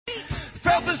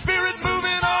Felt the Spirit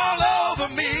moving all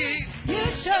over me. You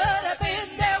should have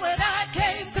been there when I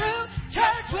came through.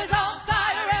 Church was on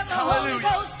fire and the Holy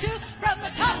Ghost too. From the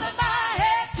top of my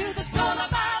head to the sole of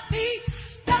my feet.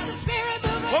 Felt the Spirit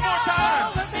moving One more time.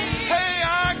 all over me. Hey,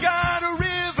 I got a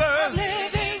river of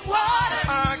living water.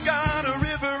 I got a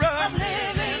river Of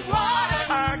living water.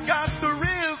 I got the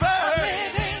river Of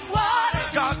living water.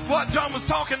 Got what John was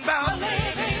talking Of about.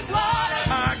 living water.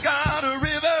 I got a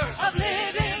river Of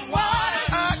living water.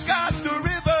 I got the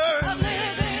river Of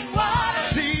living water.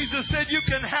 Jesus said you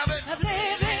can have it. Of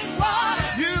living water.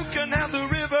 You can have the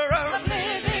river Of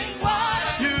living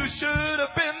water. You should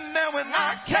have been there when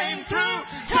I came through.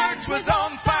 Church was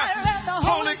on fire and the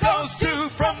Holy Ghost too.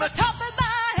 From the top of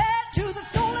my head to the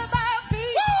sole of my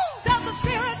feet. Felt the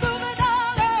Spirit moving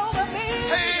all over me.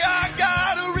 Hey, I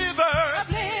got a river Of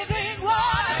living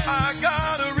water. I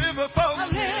got a river, folks.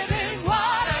 Of living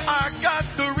water. I got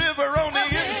the river on the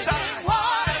Of living inside.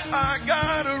 water. I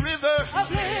got a river. Of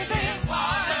living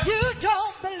water. You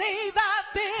don't believe I've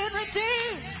been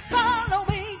redeemed. Follow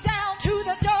me down to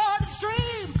the Jordan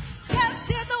stream. Stepped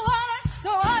in the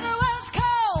water was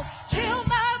cold. Chilled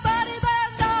my body,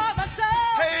 burned all my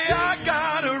soul. Hey, I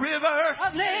got a river.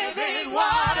 Of living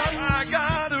water. I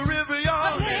got a river, Of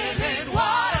y'all. living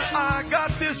water. I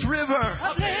got this river.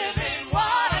 Of living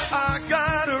water. I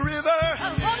got a river.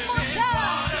 One more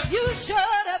time. You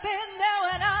should have been there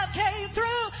when I came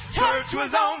through. Church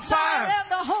was on fire and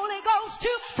the Holy Ghost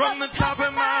too. from the top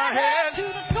of my head to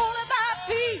the sole of my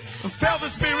feet. Felt the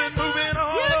Spirit moving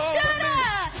all You over should me.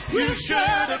 have. You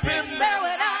should have been there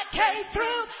when I came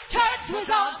through. Church was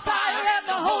on fire and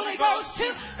the Holy Ghost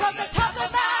too. From the top of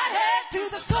my head to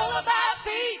the sole of my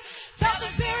feet. Felt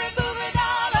the Spirit moving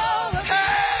all over me.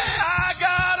 Hey, I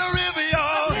got a river,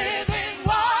 y'all. Living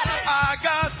water. I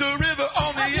got the river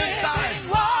on the inside. Living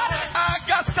water. I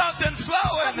got something Of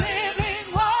flowing. living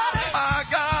water. I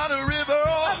got a river.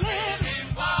 Of living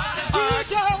water.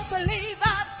 You don't believe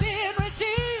I've been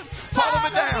redeemed. Follow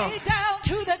me down. me down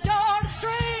to the Jordan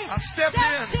stream. I stepped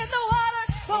in. the water.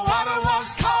 The water was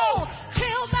cold.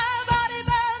 Chilled my body,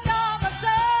 burned all my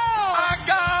soul. I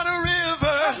got a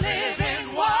river. Of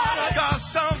living water. Got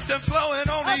something flowing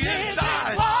on the Of living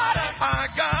inside. water. I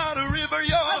got a river, Of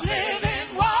y'all.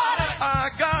 living water. I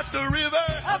got the river.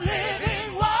 Of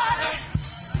living water.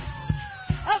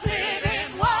 Of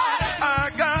living water. I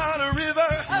got a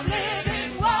river. Of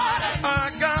living water.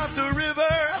 I got the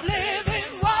river. Of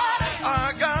living water.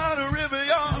 I got a river,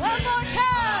 y'all. One more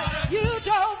time. You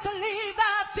don't believe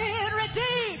I've been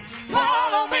redeemed.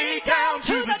 Follow me down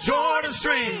to the Jordan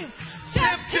stream.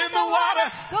 Stepped in the water.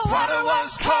 The water was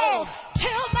cold.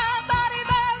 Chilled my body,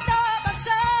 burned all my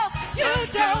soul. You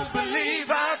don't believe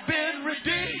I've been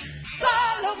redeemed.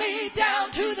 Follow me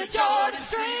down to the Jordan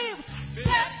stream.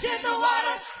 Stepped in the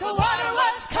water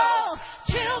was cold.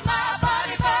 Chilled my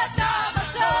body, burned all my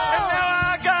And soul. now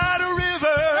I got a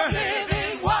river.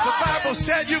 Living The water. Bible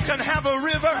said you can have a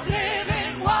river.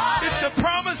 Living water. It's a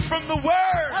promise from the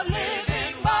Word. Of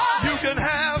living water. You can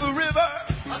have a river.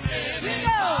 Of living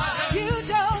water. You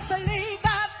don't believe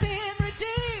I've been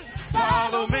redeemed.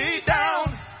 Follow me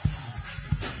down.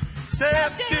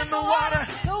 Stepped in the water.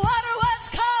 The water was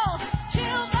cold.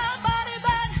 Chilled my body,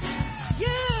 but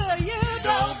you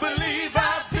Don't believe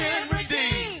I've been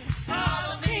redeemed.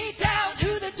 Follow me down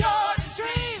to the Jordan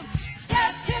stream.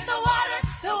 Stepped in the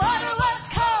water was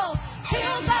cold.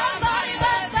 Chilled my body,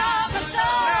 but not my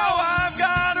soul. Now I've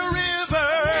got a river.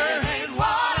 Living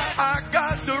water. I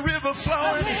got the river Of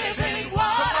flowing. living Come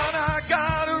on, water. I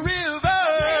got a river.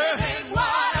 Living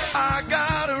water. I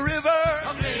got a river.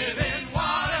 Of living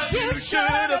water. You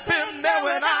should have been there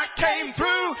when I came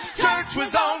through. Church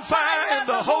was on fire and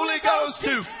the Holy Ghost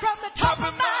too. From the top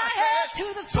of my head to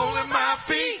the Sole of my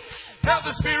feet. Felt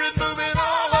the Spirit moving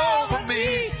all over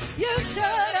me. You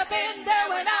should have been there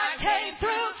when I came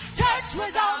through. Church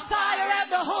was on fire and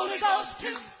the Holy Ghost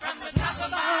too. From the top of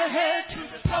my head to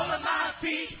the sole of my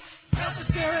feet. Felt the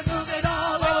Spirit moving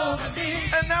all over me.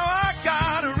 And now I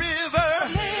got a river.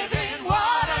 Living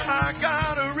water. I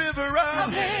got a river Of of.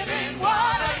 living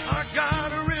water. I got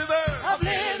a river. Of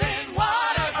living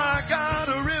water. I got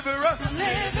a river of. Of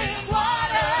living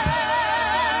water.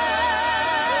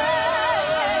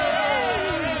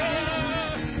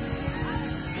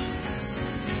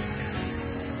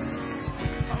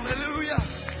 Hallelujah.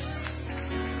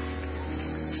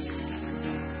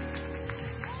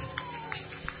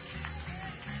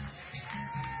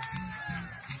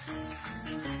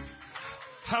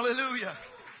 Hallelujah.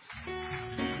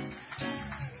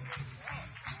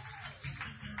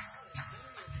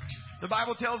 The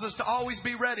Bible tells us to always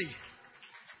be ready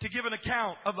to give an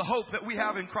account of the hope that we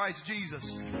have in Christ Jesus.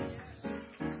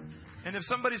 And if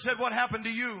somebody said, what happened to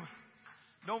you?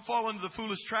 Don't fall into the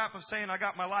foolish trap of saying, I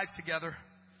got my life together.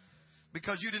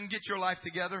 Because you didn't get your life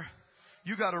together.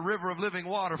 You got a river of living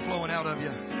water flowing out of you.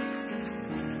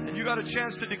 And you got a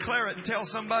chance to declare it and tell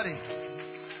somebody,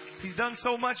 He's done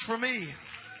so much for me.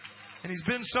 And He's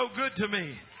been so good to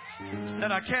me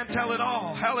that I can't tell it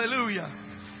all. Hallelujah.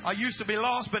 I used to be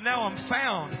lost, but now I'm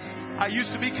found. I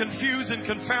used to be confused and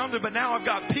confounded, but now I've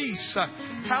got peace.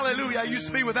 Hallelujah. I used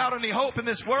to be without any hope in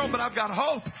this world, but I've got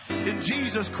hope in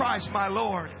Jesus Christ, my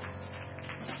Lord.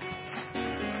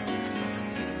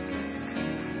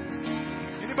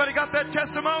 Anybody got that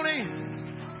testimony?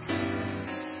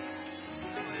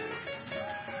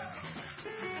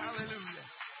 Hallelujah.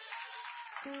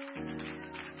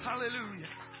 Hallelujah.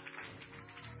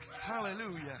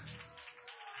 Hallelujah.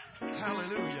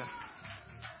 Hallelujah.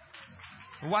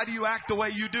 Why do you act the way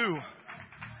you do?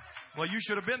 Well, you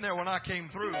should have been there when I came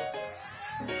through.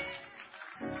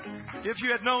 If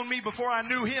you had known me before I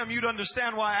knew Him, you'd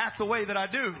understand why I act the way that I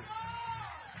do.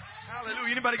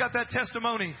 Hallelujah. Anybody got that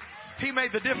testimony? He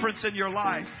made the difference in your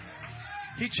life.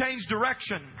 He changed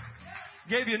direction.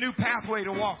 Gave you a new pathway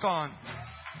to walk on.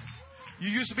 You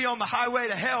used to be on the highway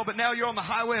to hell, but now you're on the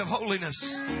highway of holiness.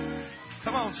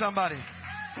 Come on, somebody.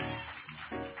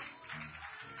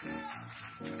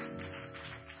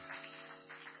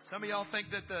 Some of y'all think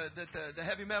that the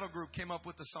heavy metal group came up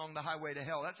with the song The Highway to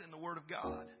Hell. That's in the Word of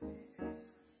God.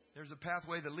 There's a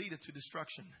pathway that leadeth to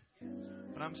destruction.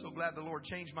 But I'm so glad the Lord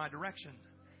changed my direction.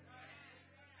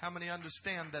 How many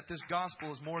understand that this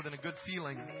gospel is more than a good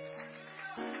feeling?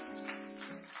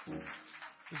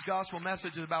 This gospel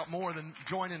message is about more than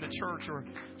joining a church or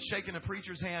shaking a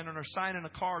preacher's hand or signing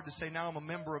a card to say, now I'm a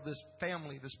member of this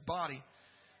family, this body.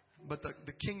 But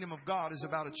the kingdom of God is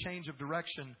about a change of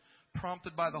direction,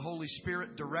 prompted by the Holy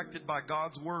Spirit, directed by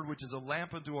God's Word, which is a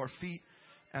lamp unto our feet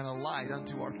and a light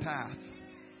unto our path.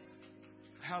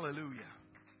 Hallelujah.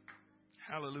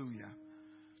 Hallelujah.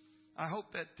 I hope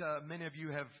that many of you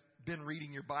have been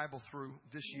reading your Bible through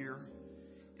this year.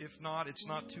 If not, it's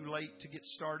not too late to get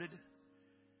started.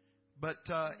 But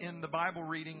in the Bible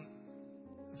reading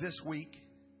this week,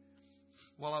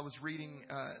 while I was reading,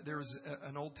 there was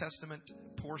an Old Testament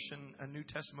portion, a New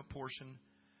Testament portion,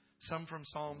 some from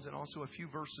Psalms, and also a few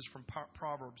verses from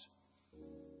Proverbs.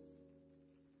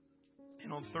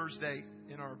 And on Thursday,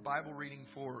 in our Bible reading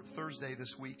for Thursday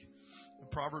this week, in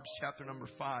Proverbs chapter number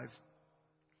 5,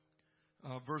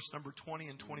 verse number 20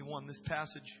 and 21, this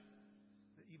passage,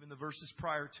 even the verses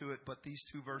prior to it, but these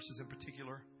two verses in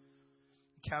particular,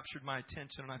 captured my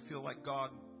attention, and I feel like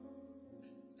God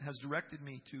has directed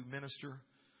me to minister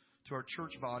to our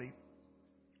church body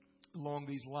along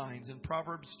these lines. In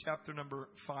Proverbs chapter number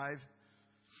 5,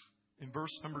 in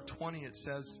verse number 20, it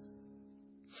says,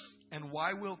 "And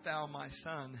why wilt thou, my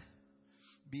son,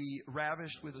 be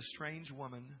ravished with a strange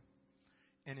woman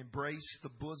and embrace the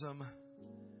bosom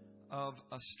of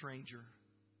a stranger?"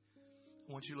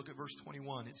 I want you to look at verse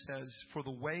 21. It says, "For the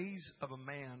ways of a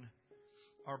man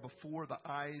are before the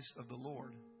eyes of the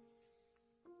Lord,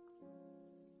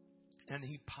 and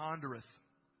He pondereth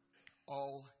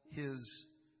all His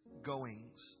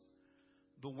goings."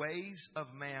 The ways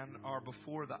of man are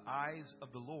before the eyes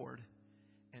of the Lord,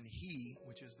 and He,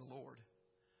 which is the Lord,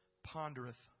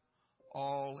 pondereth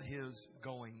all His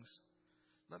goings.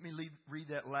 Let me read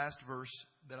that last verse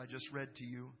that I just read to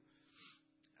you.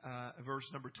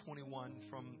 Verse number 21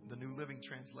 from the New Living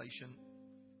Translation.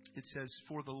 It says,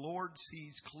 "For the Lord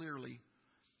sees clearly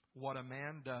what a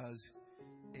man does,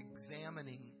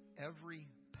 examining every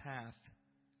path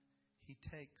he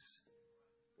takes."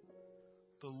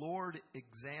 The Lord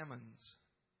examines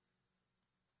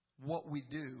what we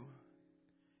do,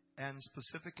 and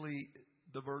specifically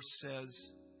the verse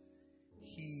says,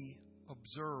 He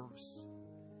observes,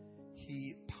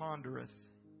 He pondereth,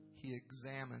 He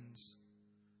examines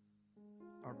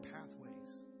our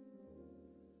pathways.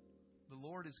 The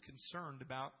Lord is concerned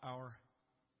about our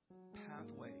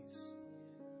pathways.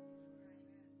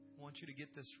 I want you to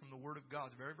get this from the Word of God.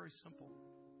 It's very, very simple.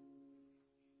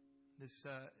 This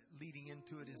leading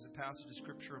into it is a passage of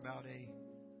Scripture about a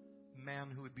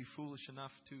man who would be foolish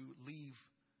enough to leave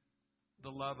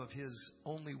the love of his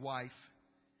only wife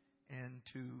and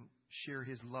to share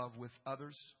his love with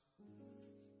others.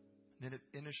 And then it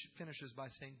finishes by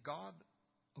saying, God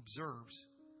observes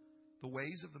the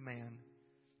ways of the man,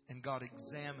 and God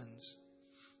examines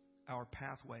our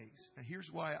pathways. And here's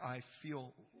why I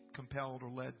feel compelled or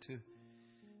led to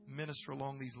minister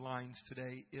along these lines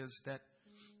today, is that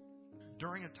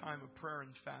during a time of prayer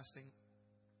and fasting,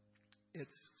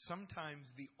 it's sometimes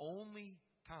the only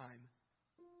time,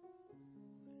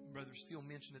 Brother Steele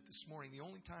mentioned it this morning. The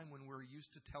only time when we're used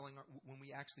to when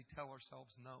we actually tell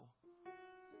ourselves no,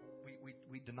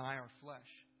 we deny our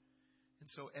flesh. And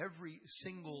so every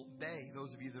single day,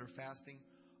 those of you that are fasting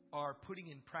are putting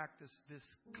in practice this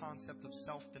concept of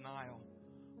self-denial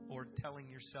or telling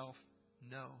yourself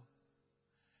no.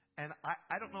 And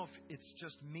I don't know if it's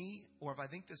just me or if I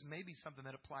think this may be something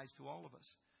that applies to all of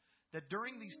us. That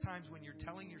during these times when you're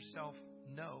telling yourself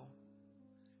no,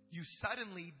 you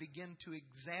suddenly begin to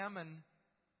examine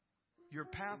your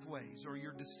pathways or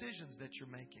your decisions that you're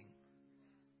making.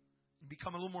 You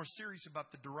become a little more serious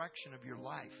about the direction of your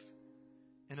life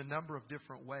in a number of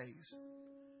different ways.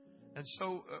 And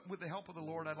so, with the help of the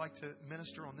Lord, I'd like to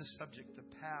minister on this subject,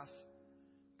 the path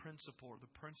principle, or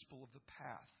the principle of the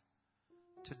path,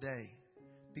 today.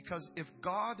 Because if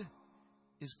God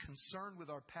is concerned with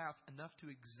our path enough to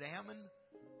examine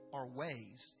our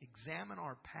ways, examine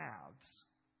our paths,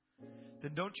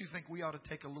 then don't you think we ought to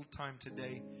take a little time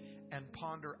today and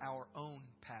ponder our own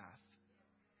path?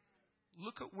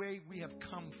 Look at where we have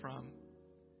come from.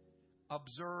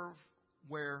 Observe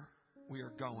where we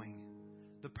are going.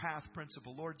 The path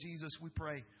principle. Lord Jesus, we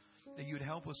pray that you would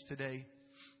help us today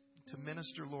to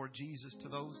minister, Lord Jesus, to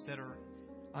those that are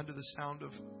under the sound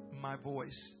of my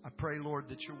voice. I pray, Lord,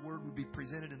 that your word would be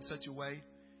presented in such a way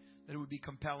that it would be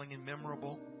compelling and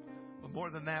memorable. But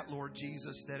more than that, Lord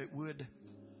Jesus, that it would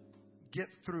get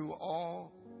through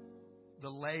all the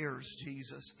layers,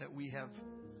 Jesus, that we have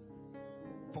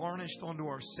varnished onto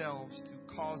ourselves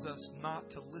to cause us not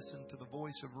to listen to the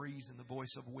voice of reason, the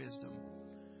voice of wisdom.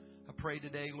 I pray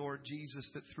today, Lord Jesus,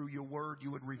 that through your word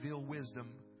you would reveal wisdom.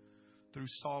 Through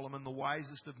Solomon, the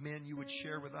wisest of men, you would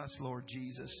share with us, Lord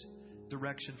Jesus,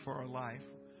 direction for our life.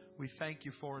 We thank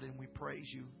you for it and we praise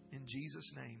you in Jesus'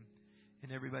 name.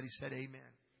 And everybody said amen.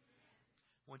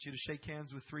 I want you to shake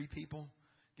hands with 3 people.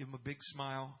 Give them a big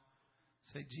smile.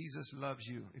 Say, Jesus loves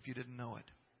you, if you didn't know it.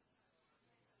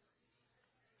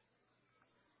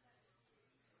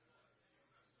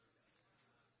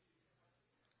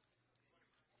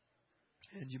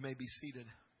 And you may be seated.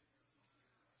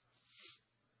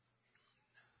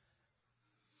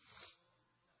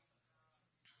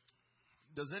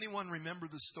 Does anyone remember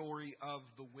the story of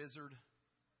the Wizard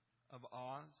of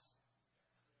Oz?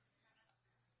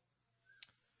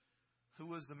 Who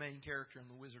was the main character in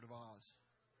the Wizard of Oz?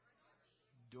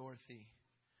 Dorothy.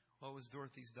 What was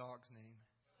Dorothy's dog's name?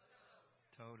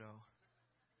 Toto.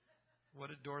 What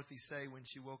did Dorothy say when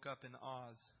she woke up in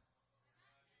Oz?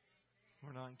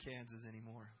 We're not in Kansas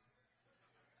anymore.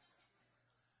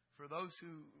 For those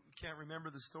who can't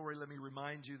remember the story, let me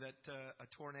remind you that a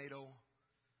tornado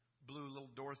blew little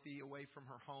Dorothy away from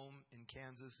her home in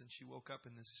Kansas, and she woke up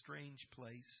in this strange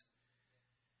place.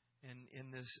 And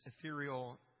in this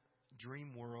ethereal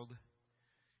dream world,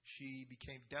 she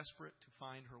became desperate to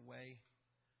find her way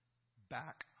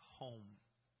back home.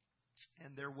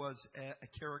 And there was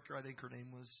a character, I think her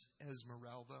name was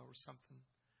Esmeralda or something,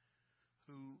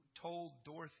 who told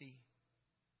Dorothy,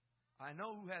 I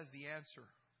know who has the answer.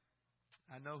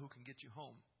 I know who can get you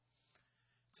home.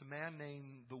 It's a man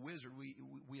named the Wizard.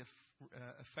 We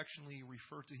affectionately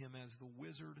refer to him as the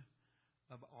Wizard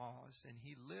of Oz. And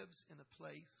he lives in a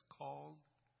place called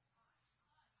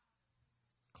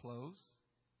Close.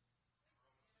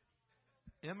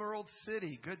 Emerald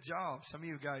City. Good job. Some of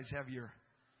you guys have your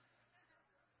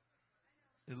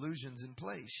illusions in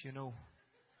place. You know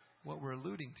what we're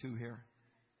alluding to here.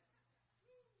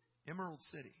 Emerald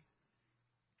City.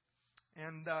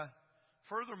 And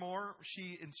furthermore,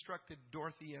 she instructed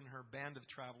Dorothy and her band of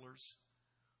travelers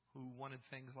who wanted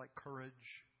things like courage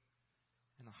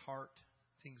and a heart,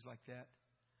 things like that.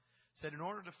 Said, in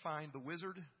order to find the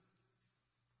wizard,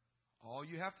 all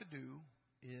you have to do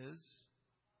is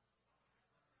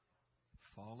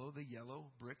follow the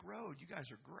yellow brick road. You guys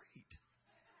are great.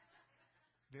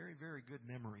 Very, very good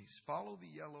memories. Follow the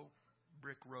yellow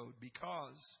brick road,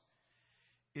 because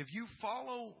if you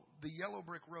follow the yellow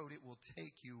brick road, it will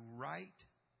take you right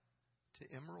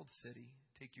to Emerald City,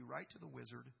 take you right to the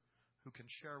wizard who can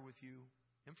share with you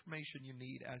information you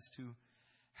need as to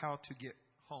how to get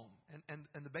home. And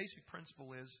the basic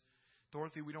principle is,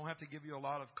 Dorothy, we don't have to give you a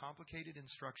lot of complicated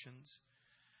instructions.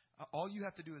 All you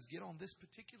have to do is get on this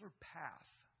particular path.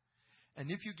 And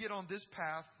if you get on this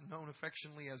path, known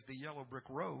affectionately as the yellow brick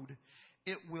road,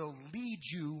 it will lead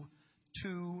you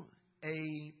to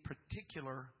a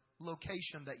particular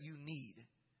location that you need,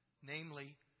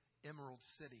 namely Emerald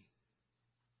City.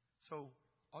 So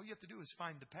all you have to do is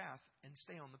find the path and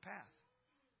stay on the path,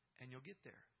 and you'll get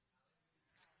there.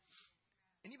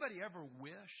 Anybody ever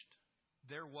wished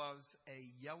there was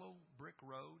a yellow brick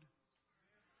road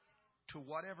to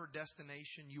whatever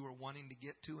destination you are wanting to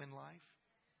get to in life,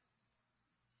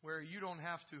 where you don't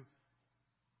have to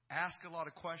ask a lot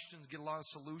of questions, get a lot of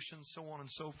solutions, so on and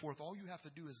so forth. All you have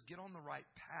to do is get on the right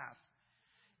path,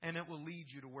 and it will lead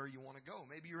you to where you want to go.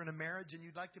 Maybe you're in a marriage and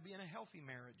you'd like to be in a healthy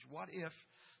marriage. What if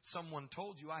someone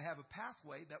told you, I have a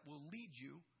pathway that will lead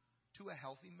you to a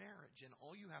healthy marriage, and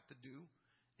all you have to do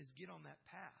is get on that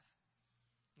path?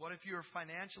 What if you're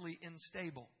financially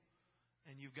unstable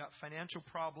and you've got financial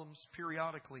problems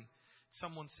periodically?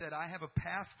 Someone said, I have a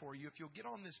path for you. If you'll get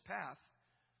on this path,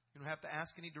 you don't have to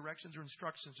ask any directions or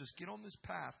instructions. Just get on this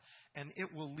path, and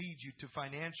it will lead you to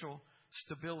financial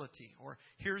stability. Or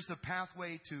here's the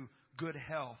pathway to good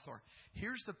health. Or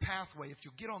here's the pathway. If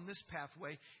you'll get on this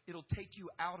pathway, it'll take you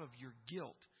out of your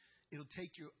guilt. It'll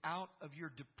take you out of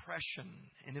your depression,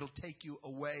 and it'll take you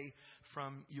away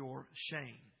from your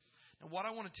shame. And what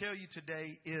I want to tell you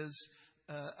today is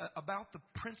about the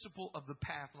principle of the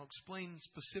path. And I'll explain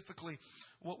specifically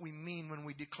what we mean when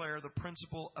we declare the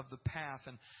principle of the path.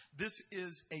 And this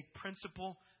is a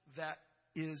principle that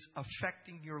is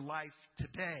affecting your life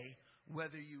today,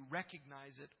 whether you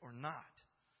recognize it or not.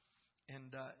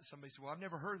 And somebody said, well, I've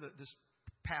never heard of this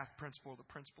path principle, the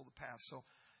principle of the path. So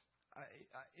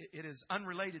it is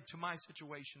unrelated to my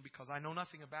situation because I know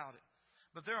nothing about it.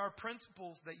 But there are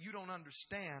principles that you don't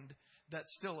understand that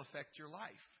still affect your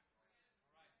life.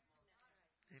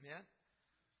 Amen.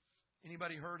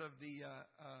 Anybody heard of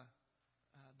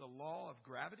the law of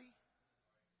gravity?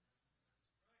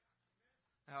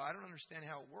 Now, I don't understand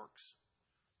how it works.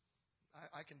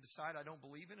 I can decide I don't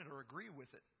believe in it or agree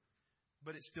with it,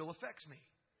 but it still affects me.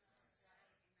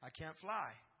 I can't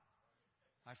fly.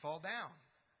 I fall down.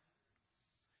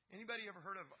 Anybody ever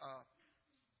heard of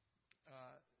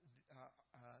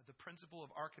the principle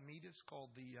of Archimedes called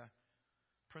the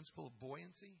principle of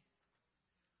buoyancy?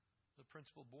 The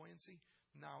principle of buoyancy.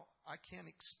 Now, I can't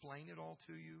explain it all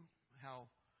to you,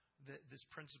 how this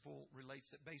principle relates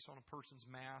that based on a person's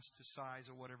mass to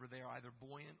size or whatever, they are either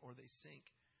buoyant or they sink.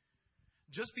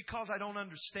 Just because I don't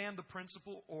understand the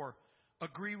principle or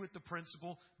agree with the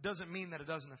principle doesn't mean that it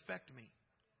doesn't affect me.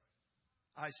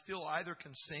 I still either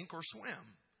can sink or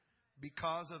swim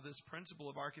because of this principle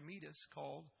of Archimedes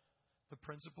called the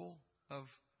principle of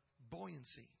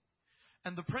buoyancy.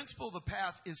 And the principle of the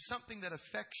path is something that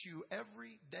affects you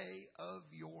every day of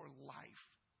your life.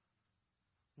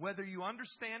 Whether you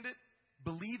understand it,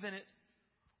 believe in it,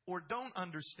 or don't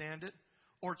understand it,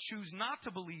 or choose not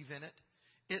to believe in it,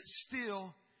 it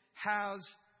still has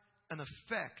an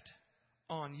effect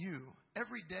on you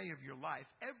every day of your life.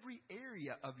 Every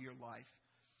area of your life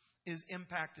is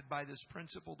impacted by this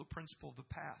principle, the principle of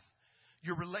the path.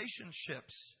 Your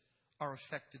relationships are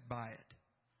affected by it.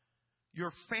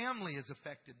 Your family is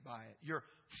affected by it. Your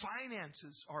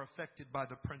finances are affected by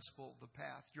the principle of the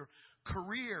path. Your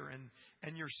career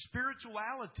and your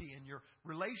spirituality and your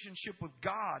relationship with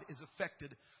God is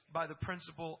affected by the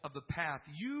principle of the path.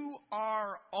 You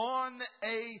are on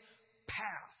a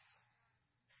path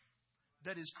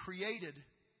that is created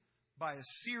by a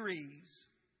series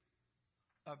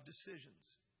of decisions.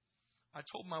 I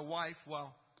told my wife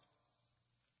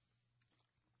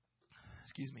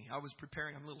I was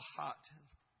preparing. I'm a little hot,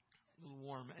 a little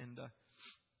warm, and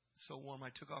so warm I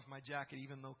took off my jacket,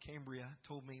 even though Cambria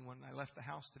told me when I left the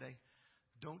house today,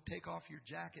 don't take off your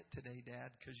jacket today,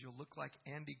 Dad, because you'll look like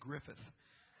Andy Griffith.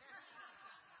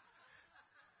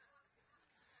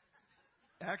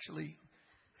 Actually,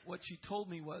 what she told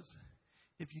me was,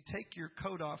 if you take your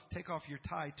coat off, take off your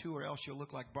tie too, or else you'll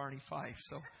look like Barney Fife.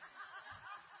 So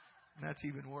that's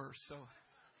even worse. So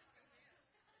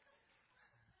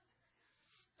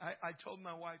I told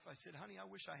my wife, I said, honey, I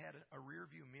wish I had a rear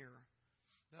view mirror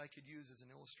that I could use as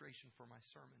an illustration for my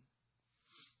sermon.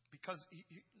 Because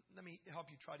let me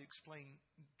help you try to explain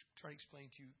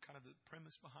to you kind of the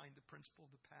premise behind the principle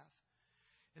of the path.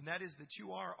 And that is that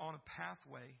you are on a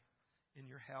pathway in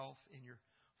your health, in your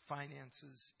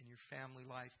finances, in your family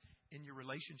life, in your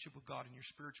relationship with God, in your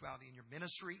spirituality, in your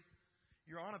ministry.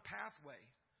 You're on a pathway,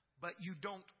 but you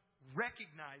don't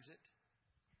recognize it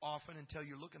often until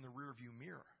you look in the rearview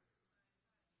mirror.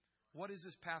 What is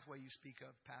this pathway you speak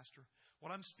of, Pastor?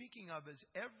 What I'm speaking of is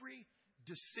every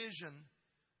decision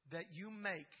that you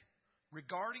make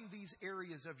regarding these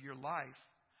areas of your life.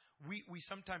 We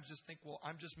sometimes just think, well,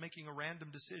 I'm just making a random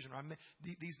decision.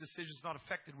 These decisions not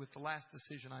affected with the last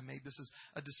decision I made. This is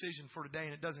a decision for today,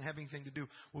 and it doesn't have anything to do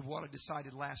with what I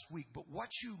decided last week. But what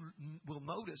you will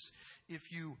notice, if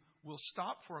you will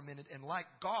stop for a minute and, like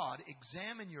God,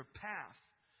 examine your path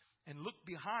and look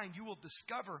behind, you will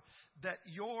discover that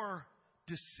your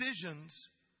decisions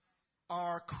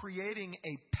are creating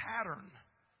a pattern.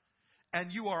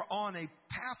 and you are on a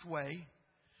pathway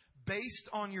based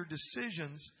on your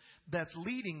decisions that's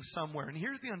leading somewhere. And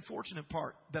here's the unfortunate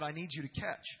part that I need you to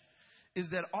catch, is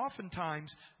that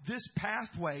oftentimes this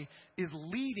pathway is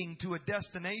leading to a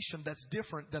destination that's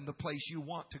different than the place you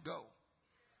want to go.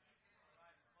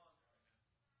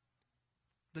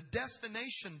 The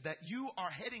destination that you are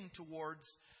heading towards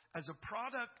as a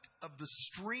product of the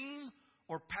stream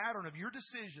or pattern of your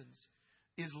decisions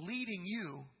is leading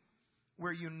you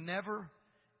where you never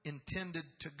intended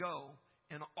to go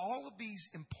in all of these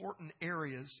important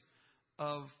areas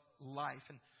of life.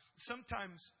 And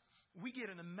sometimes we get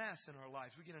in a mess in our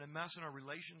lives. We get in a mess in our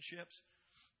relationships.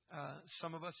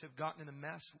 Some of us have gotten in a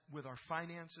mess with our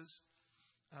finances.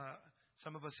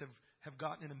 Some of us have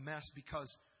gotten in a mess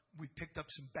because we picked up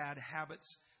some bad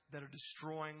habits that are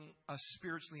destroying us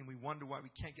spiritually, and we wonder why we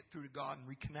can't get through to God and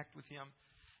reconnect with Him.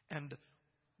 And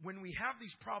when we have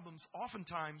these problems,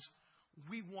 oftentimes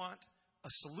we want a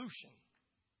solution.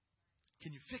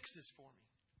 Can you fix this for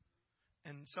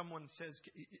me? And someone says,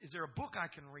 is there a book I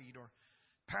can read? Or,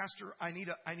 Pastor, I need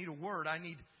a word. I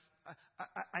need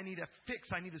a fix.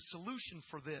 I need a solution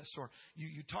for this. Or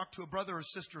you talk to a brother or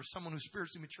sister or someone who's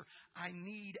spiritually mature. I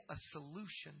need a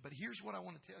solution. But here's what I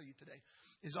want to tell you today,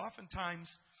 is oftentimes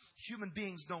human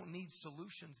beings don't need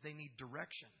solutions. They need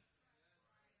direction.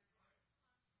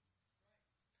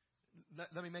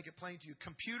 Let me make it plain to you.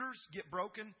 Computers get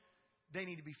broken. They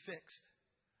need to be fixed.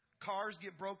 Cars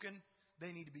get broken.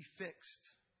 They need to be fixed.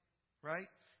 Right?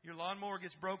 Your lawnmower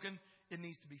gets broken. It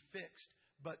needs to be fixed.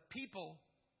 But people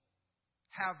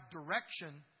have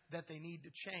direction that they need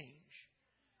to change,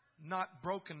 not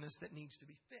brokenness that needs to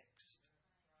be fixed.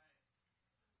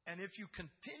 And if you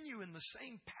continue in the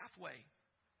same pathway,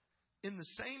 in the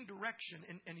same direction,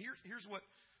 and here's what,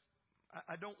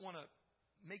 I don't want to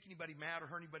make anybody mad or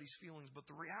hurt anybody's feelings, but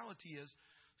the reality is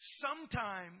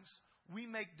sometimes we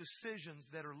make decisions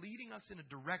that are leading us in a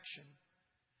direction,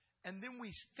 and then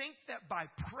we think that by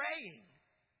praying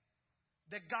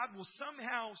that God will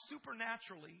somehow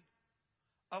supernaturally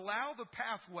allow the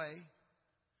pathway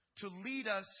to lead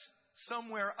us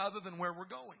somewhere other than where we're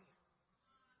going.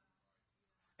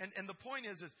 And the point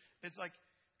is it's like,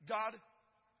 God,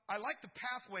 I like the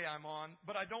pathway I'm on,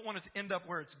 but I don't want it to end up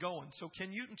where it's going. So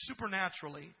can you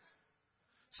supernaturally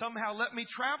somehow let me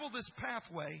travel this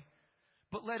pathway,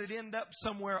 but let it end up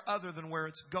somewhere other than where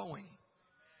it's going?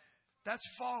 That's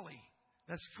folly.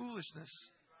 That's foolishness.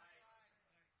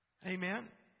 Amen.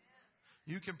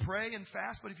 You can pray and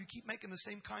fast, but if you keep making the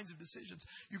same kinds of decisions,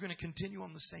 you're going to continue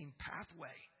on the same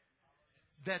pathway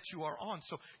that you are on.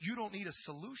 So you don't need a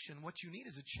solution. What you need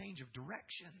is a change of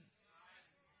direction.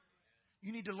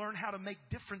 You need to learn how to make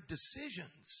different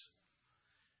decisions.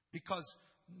 Because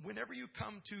whenever you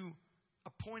come to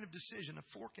a point of decision, a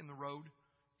fork in the road,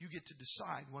 you get to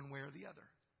decide one way or the other.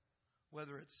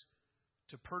 Whether it's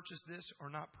to purchase this or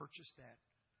not purchase that.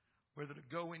 Whether to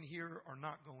go in here or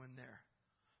not go in there.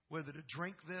 Whether to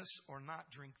drink this or not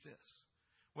drink this.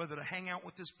 Whether to hang out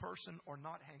with this person or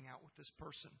not hang out with this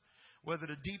person. Whether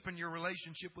to deepen your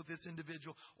relationship with this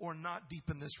individual or not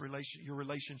deepen your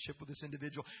relationship with this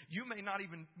individual. You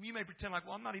may pretend like,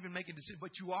 well, I'm not even making decisions,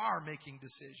 but you are making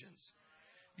decisions.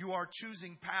 You are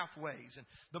choosing pathways. And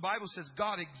the Bible says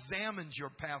God examines your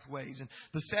pathways. And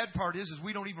the sad part is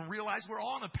we don't even realize we're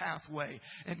on a pathway.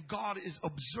 And God is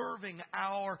observing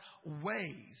our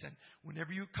ways. And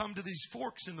whenever you come to these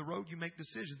forks in the road, you make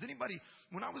decisions.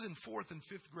 When I was in 4th and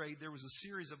 5th grade, there was a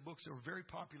series of books that were very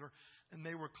popular. And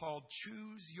they were called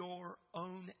Choose Your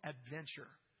Own Adventure.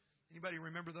 Anybody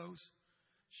remember those?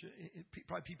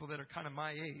 Probably people that are kind of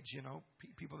my age,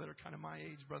 people that are kind of my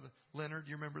age. Brother Leonard,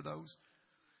 do you remember those?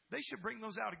 They should bring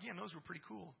those out again. Those were pretty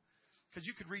cool. Because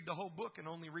you could read the whole book and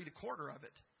only read a quarter of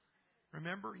it.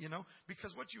 Remember?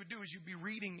 Because what you would do is you'd be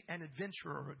reading an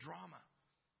adventure or a drama.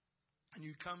 And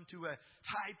you'd come to a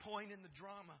high point in the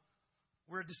drama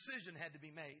where a decision had to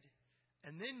be made.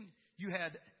 And then you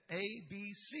had A,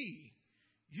 B, C.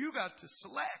 You got to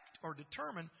select or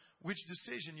determine which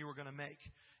decision you were going to make.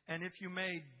 And if you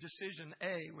made decision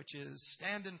A, which is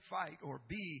stand and fight, or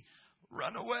B,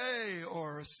 run away,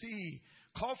 or C,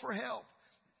 call for help,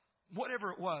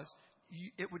 whatever it was,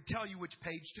 it would tell you which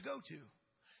page to go to.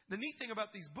 The neat thing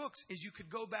about these books is you could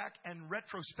go back and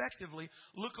retrospectively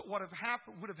look at what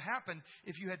would have happened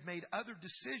if you had made other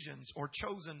decisions or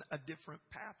chosen a different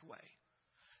pathway.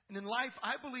 And in life,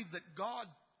 I believe that God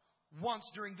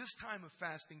wants during this time of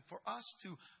fasting for us to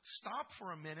stop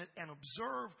for a minute and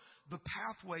observe the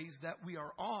pathways that we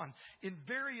are on in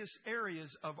various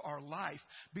areas of our life,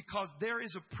 because there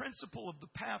is a principle of the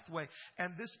pathway,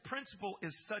 and this principle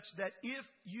is such that if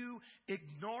you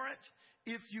ignore it,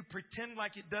 if you pretend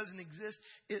like it doesn't exist,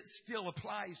 it still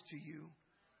applies to you.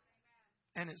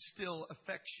 And it still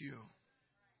affects you.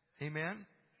 Amen?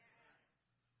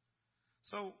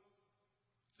 So,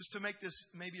 just to make this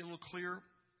maybe a little clearer,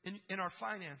 in our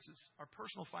finances, our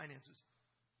personal finances,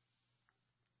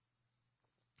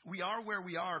 we are where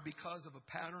we are because of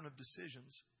a pattern of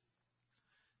decisions.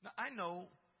 Now, I know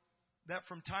that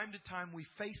from time to time we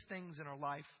face things in our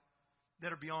life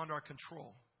that are beyond our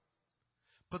control.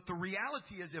 But the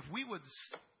reality is, if we would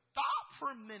stop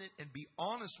for a minute and be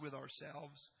honest with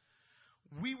ourselves,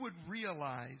 we would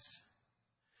realize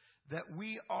that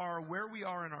we are where we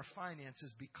are in our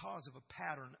finances because of a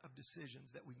pattern of decisions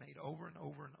that we made over and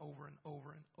over and over and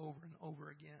over and over and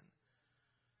over again.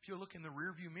 If you look in the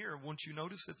rearview mirror, won't you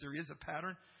notice that there is a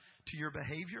pattern to your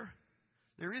behavior?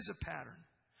 There is a pattern.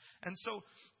 And so,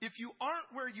 if you aren't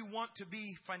where you want to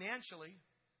be financially,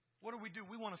 what do?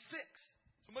 We want to fix.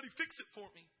 Somebody fix it for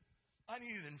me. I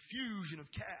need an infusion of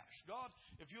cash. God,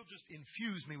 if you'll just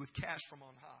infuse me with cash from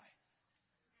on high.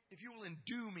 If you will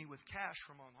endue me with cash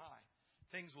from on high,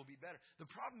 things will be better. The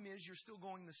problem is you're still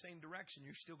going the same direction.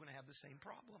 You're still going to have the same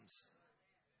problems.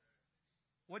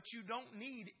 What you don't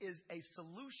need is a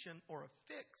solution or a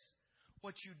fix.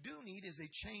 What you do need is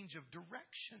a change of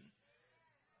direction.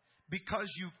 Because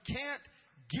you can't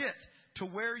get to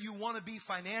where you want to be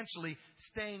financially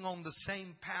staying on the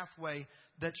same pathway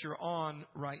that you're on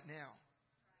right now.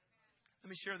 Let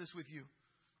me share this with you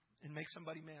and make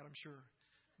somebody mad, I'm sure.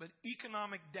 But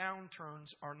economic downturns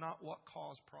are not what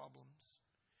cause problems.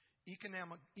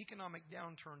 Economic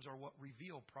downturns are what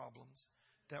reveal problems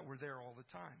that were there all the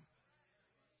time.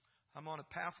 I'm on a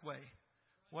pathway.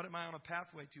 What am I on a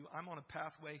pathway to? I'm on a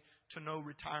pathway to no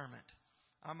retirement.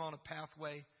 I'm on a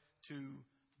pathway to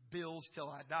bills till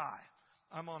I die.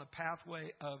 I'm on a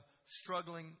pathway of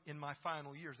struggling in my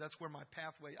final years. That's where my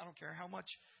pathway, I don't care how much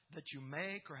that you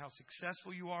make or how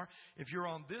successful you are. If you're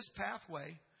on this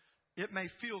pathway, it may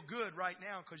feel good right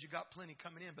now because you got plenty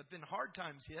coming in, but then hard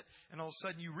times hit and all of a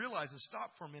sudden you realize, and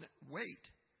stop for a minute, wait.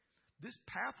 This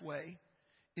pathway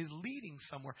is leading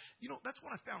somewhere. You know, that's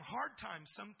what I found. Hard times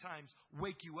sometimes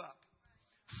wake you up.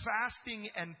 Fasting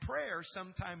and prayer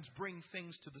sometimes bring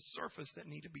things to the surface that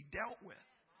need to be dealt with.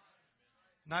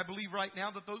 And I believe right now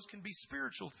that those can be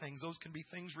spiritual things. Those can be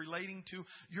things relating to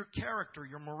your character,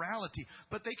 your morality.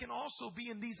 But they can also be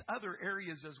in these other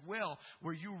areas as well,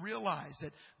 where you realize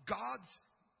that God's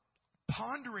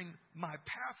pondering my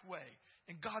pathway.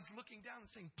 And God's looking down and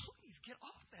saying, please get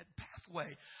off that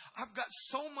pathway. I've got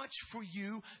so much for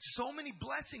you, so many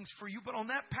blessings for you, but on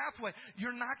that pathway,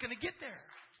 you're not going to get there.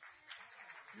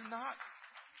 You're not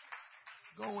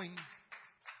going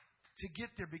to get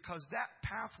there because that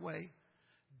pathway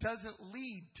doesn't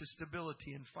lead to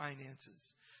stability in finances.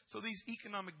 So these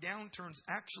economic downturns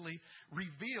actually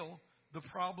reveal the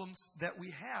problems that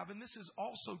we have. And this is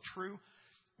also true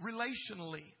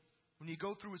relationally. When you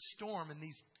go through a storm and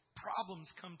these problems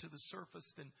come to the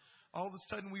surface, then all of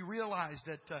a sudden we realize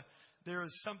that there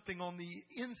is something on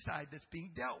the inside that's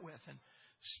being dealt with, and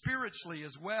spiritually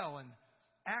as well, and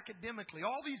academically,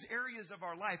 all these areas of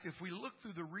our life. If we look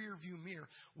through the rear view mirror,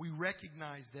 we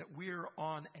recognize that we're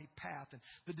on a path, and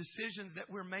the decisions that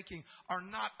we're making are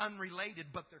not unrelated,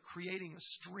 but they're creating a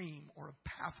stream or a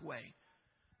pathway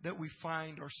that we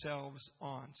find ourselves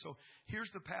on. So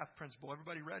here's the path principle.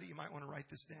 Everybody ready? You might want to write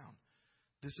this down.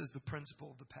 This is the principle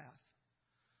of the path.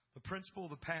 The principle of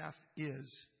the path is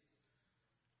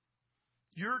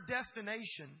your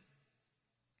destination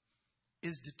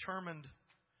is determined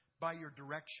by your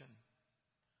direction,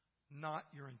 not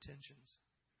your intentions.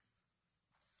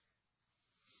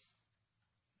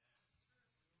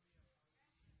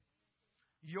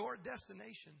 Your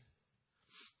destination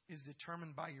is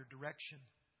determined by your direction,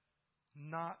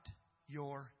 not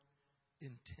your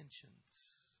intentions.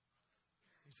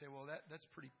 You say, well, that's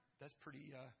pretty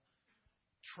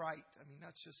trite. I mean,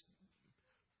 that's just,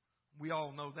 we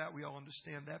all know that. We all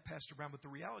understand that, Pastor Brown. But the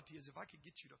reality is, if I could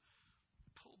get you to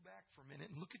pull back for a minute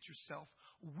and look at yourself,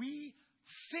 we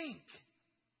think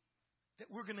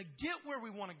that we're going to get where we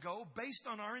want to go based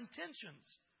on our intentions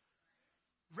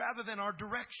rather than our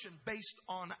direction based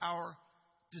on our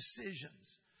decisions.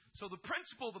 So the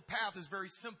principle of the path is very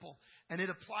simple, and it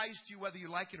applies to you whether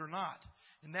you like it or not.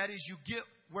 And that is, you get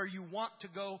where you want to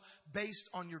go based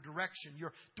on your direction.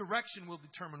 Your direction will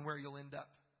determine where you'll end up,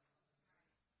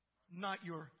 not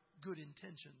your good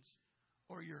intentions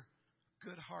or your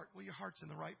good heart. Well, your heart's in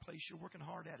the right place. You're working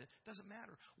hard at it. Doesn't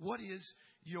matter. What is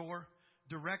your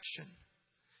direction?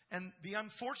 And the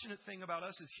unfortunate thing about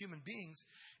us as human beings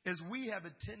is we have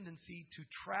a tendency to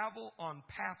travel on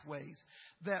pathways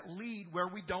that lead where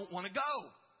we don't want to go.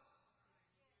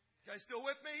 You guys still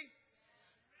with me?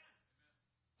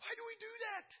 Why do we do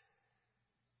that?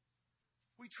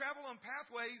 We travel on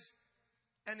pathways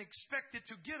and expect it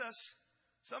to get us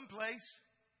someplace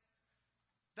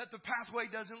that the pathway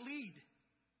doesn't lead.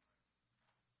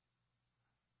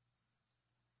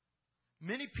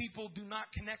 Many people do not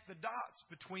connect the dots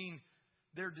between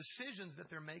their decisions that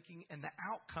they're making and the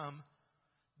outcome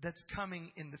that's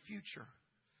coming in the future.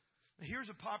 Now, here's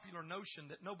a popular notion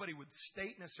that nobody would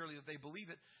state necessarily that they believe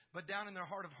it, but down in their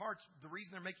heart of hearts, the reason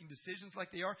they're making decisions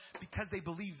like they are, because they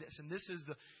believe this. And this is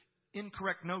the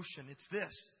incorrect notion. It's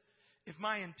this. If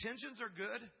my intentions are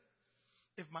good,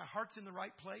 if my heart's in the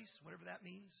right place, whatever that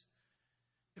means,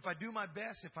 if I do my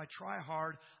best, if I try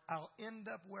hard, I'll end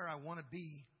up where I want to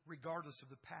be regardless of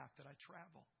the path that I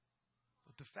travel.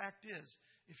 But the fact is,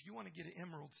 if you want to get to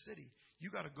Emerald City, you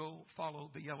got to go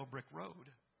follow the yellow brick road.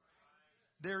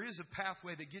 There is a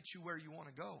pathway that gets you where you want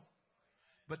to go.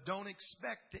 But don't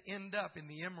expect to end up in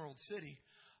the Emerald City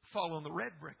following the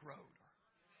red brick road.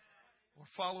 Or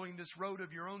following this road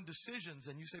of your own decisions.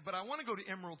 And you say, but I want to go to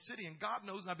Emerald City. And God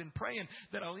knows, and I've been praying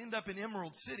that I'll end up in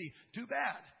Emerald City. Too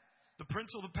bad. The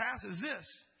principle of the path is this.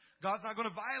 God's not going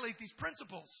to violate these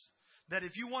principles. That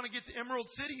if you want to get to Emerald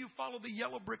City, you follow the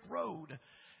yellow brick road.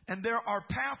 And there are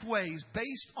pathways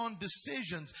based on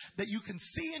decisions that you can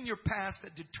see in your past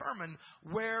that determine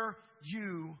where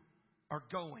you are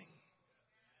going.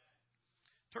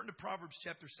 Turn to Proverbs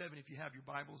chapter 7 if you have your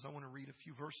Bibles. I want to read a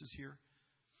few verses here.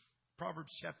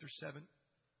 Proverbs chapter 7.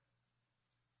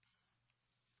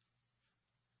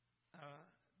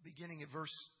 Beginning at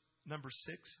verse number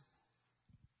 6.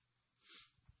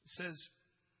 It says,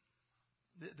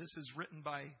 this is written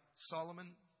by Solomon,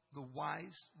 the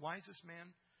wisest man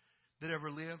that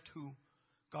ever lived, who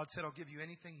God said, I'll give you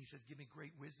anything. He says, give me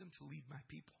great wisdom to lead my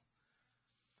people.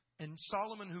 And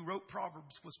Solomon, who wrote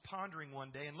Proverbs, was pondering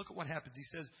one day, and look at what happens. He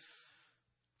says,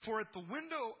 for at the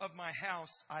window of my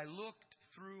house, I looked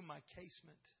through my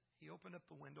casement. He opened up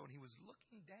the window and he was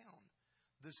looking down.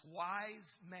 This wise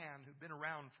man who'd been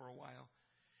around for a while.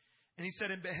 And he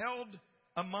said, and beheld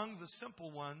among the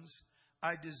simple ones,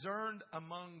 I discerned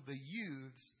among the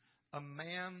youths a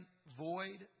man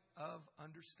void of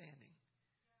understanding.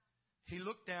 He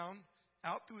looked down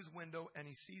out through his window and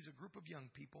he sees a group of young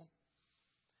people.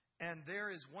 And there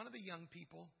is one of the young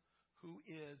people who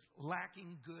is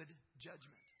lacking good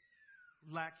judgment,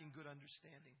 lacking good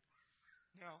understanding.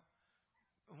 Now,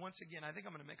 once again, I think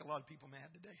I'm going to make a lot of people mad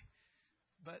today.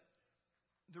 But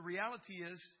the reality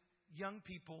is, young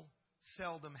people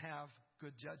seldom have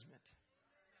good judgment.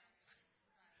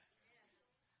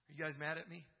 Are you guys mad at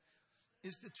me?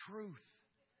 It's the truth.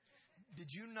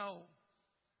 Did you know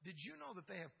that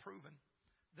they have proven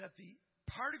that the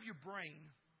part of your brain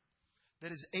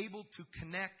that is able to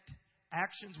connect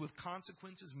actions with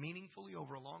consequences meaningfully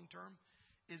over a long term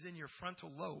is in your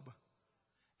frontal lobe?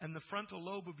 And the frontal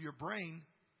lobe of your brain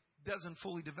doesn't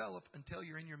fully develop until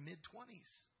you're in your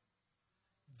mid-20s.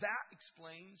 That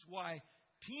explains why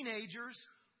teenagers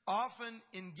often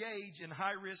engage in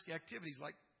high-risk activities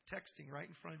like texting right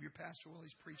in front of your pastor while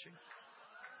he's preaching.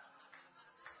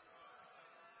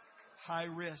 High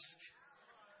risk.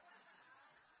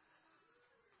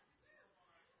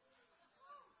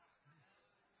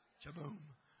 Chaboom.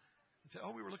 Say,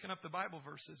 oh, we were looking up the Bible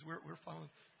verses. We're following.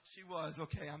 She was.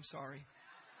 Okay, I'm sorry.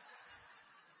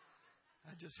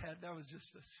 That was just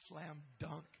a slam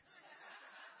dunk.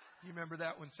 You remember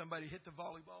that when somebody hit the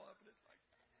volleyball up and it's like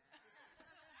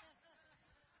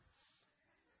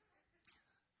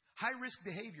high-risk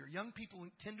behavior. Young people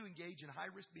tend to engage in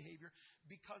high-risk behavior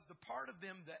because the part of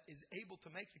them that is able to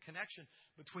make the connection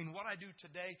between what I do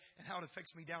today and how it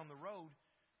affects me down the road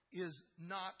is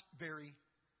not very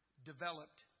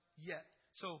developed yet.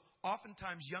 So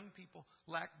oftentimes young people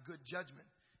lack good judgment.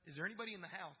 Is there anybody in the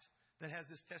house that has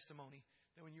this testimony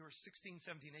that when you were 16,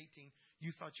 17, 18,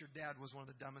 you thought your dad was one of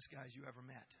the dumbest guys you ever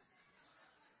met?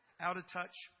 Out of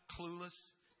touch, clueless,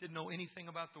 didn't know anything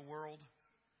about the world.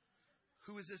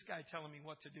 Who is this guy telling me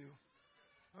what to do?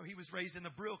 Oh, he was raised in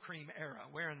the Brill Cream era,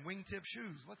 wearing wingtip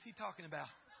shoes. What's he talking about?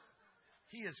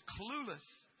 He is clueless.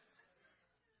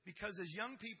 Because as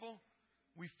young people,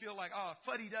 we feel like,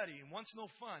 fuddy-duddy, and once no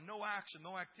fun, no action,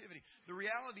 no activity. The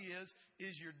reality is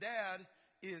your dad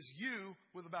is you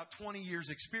with about 20 years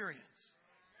experience.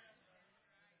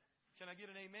 Can I get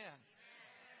an amen?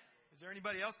 Is there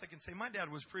anybody else that can say, my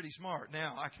dad was pretty smart?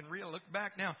 Now, I can look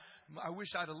back now. I wish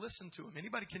I'd have listened to him.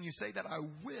 Anybody, can you say that? I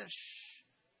wish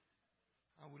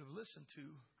I would have listened to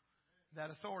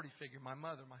that authority figure, my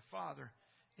mother, my father,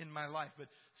 in my life. But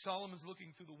Solomon's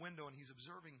looking through the window and he's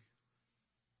observing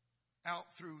out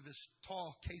through this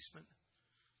tall casement.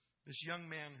 This young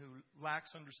man who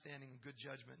lacks understanding and good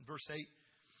judgment. In verse 8,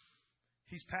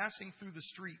 he's passing through the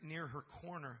street near her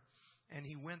corner, and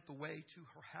he went the way to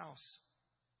her house.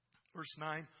 Verse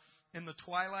 9, in the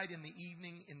twilight, in the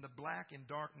evening, in the black and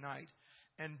dark night,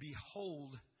 and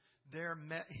behold, there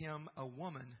met him a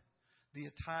woman, with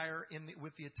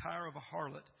the attire of a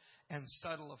harlot and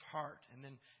subtle of heart. And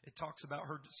then it talks about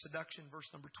her seduction. Verse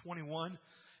number 21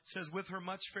 says, with her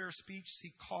much fair speech,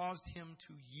 she caused him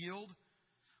to yield.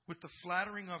 With the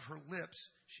flattering of her lips,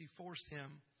 she forced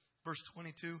him. Verse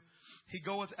 22, he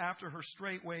goeth after her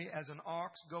straightway as an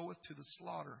ox goeth to the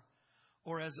slaughter,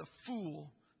 or as a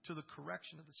fool to the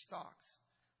correction of the stocks.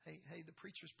 Hey, the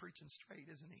preacher's preaching straight,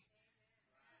 isn't he?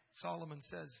 Solomon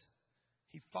says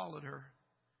he followed her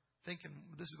thinking,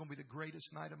 this is going to be the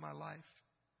greatest night of my life.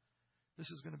 This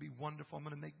is going to be wonderful. I'm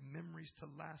going to make memories to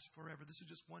last forever. This is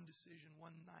just one decision,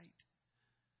 one night.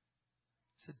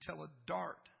 He said, till a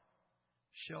dart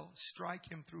shall strike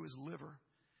him through his liver,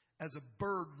 as a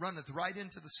bird runneth right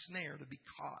into the snare to be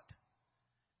caught,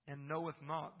 and knoweth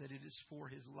not that it is for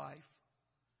his life.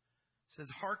 It says,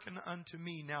 hearken unto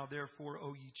me now, therefore,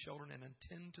 O ye children, and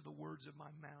attend to the words of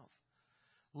my mouth.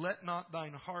 Let not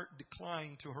thine heart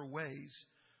decline to her ways.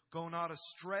 Go not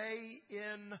astray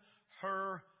in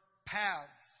her paths.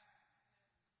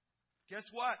 Guess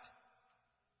what?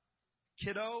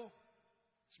 Kiddo,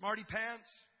 smarty pants,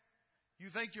 you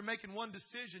think you're making one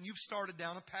decision, you've started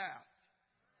down a path.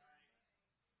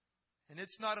 And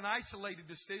it's not an isolated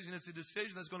decision. It's a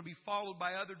decision that's going to be followed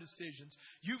by other decisions.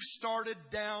 You've started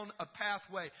down a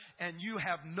pathway and you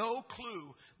have no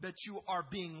clue that you are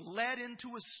being led into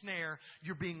a snare.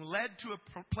 You're being led to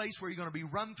a place where you're going to be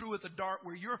run through with a dart,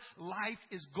 where your life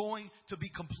is going to be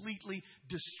completely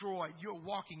destroyed. You're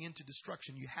walking into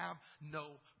destruction. You have no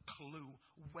clue.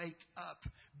 Wake up,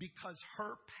 because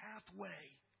her pathway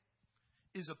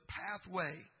is a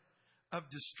pathway of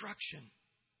destruction.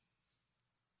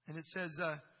 And it says,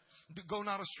 go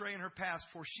not astray in her paths,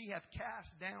 for she hath cast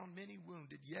down many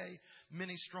wounded. Yea,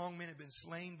 many strong men have been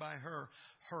slain by her.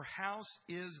 Her house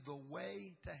is the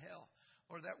way to hell.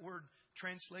 Or that word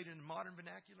translated in modern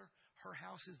vernacular, her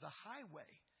house is the highway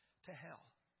to hell.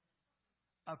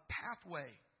 A pathway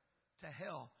to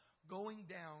hell, going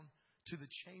down to the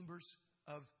chambers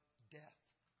of death.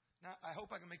 Now, I hope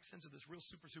I can make sense of this real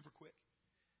super quick.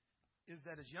 Is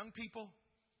that as young people,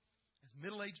 as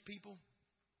middle-aged people,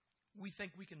 we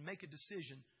think we can make a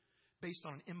decision based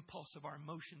on an impulse of our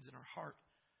emotions in our heart,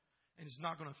 and it's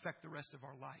not going to affect the rest of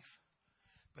our life.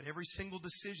 But every single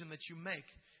decision that you make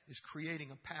is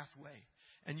creating a pathway,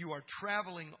 and you are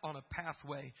traveling on a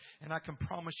pathway. And I can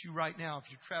promise you right now, if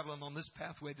you're traveling on this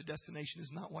pathway, the destination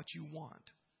is not what you want.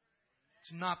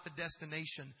 It's not the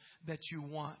destination that you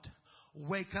want.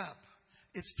 Wake up.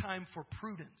 It's time for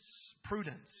prudence.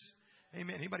 Prudence.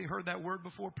 Amen. Anybody heard that word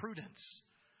before? Prudence.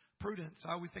 Prudence.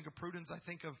 I always think of prudence. I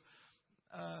think of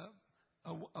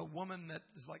a woman that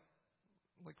is like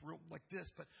this.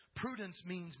 But prudence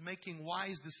means making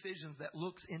wise decisions that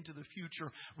looks into the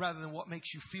future rather than what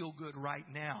makes you feel good right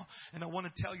now. And I want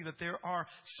to tell you that there are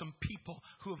some people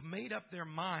who have made up their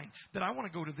mind that I want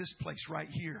to go to this place right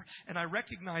here. And I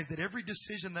recognize that every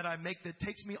decision that I make that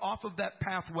takes me off of that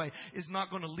pathway is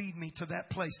not going to lead me to that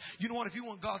place. You know what? If you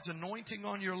want God's anointing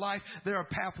on your life, there are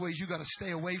pathways you got to stay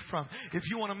away from. If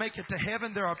you want to make it to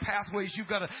heaven, there are pathways you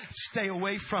got to stay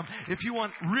away from. If you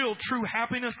want real true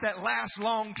happiness that lasts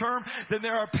long term, then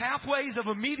there are pathways of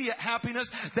immediate happiness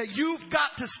that you've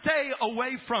got to stay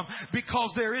away from,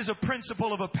 because there is a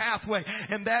principle of a pathway,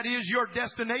 and that is your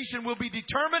destination will be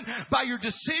determined by your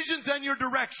decisions and your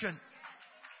direction,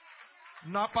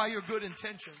 not by your good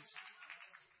intentions.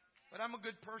 But I'm a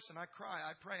good person. I cry.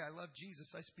 I pray. I love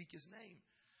Jesus. I speak His name.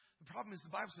 The problem is the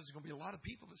Bible says there's going to be a lot of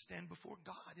people that stand before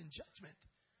God in judgment.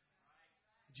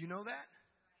 Did you know that?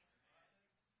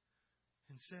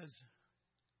 And says,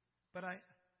 but I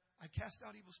cast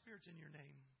out evil spirits in your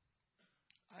name.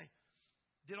 I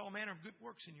did all manner of good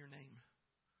works in your name.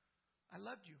 I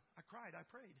loved you. I cried. I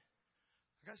prayed.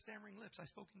 I got stammering lips. I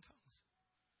spoke in tongues.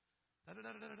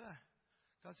 Da-da-da-da-da-da.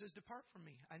 God says, depart from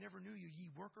me. I never knew you, ye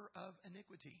worker of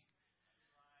iniquity.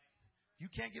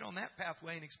 You can't get on that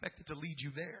pathway and expect it to lead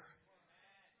you there.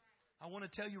 I want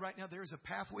to tell you right now, there is a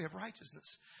pathway of righteousness.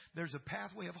 There's a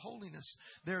pathway of holiness.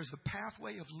 There's a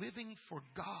pathway of living for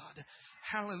God.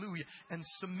 Hallelujah. And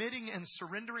submitting and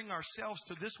surrendering ourselves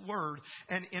to this word,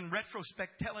 and in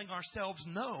retrospect telling ourselves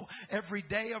no every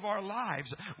day of our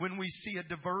lives when we see a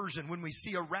diversion, when we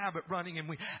see a rabbit running and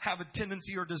we have a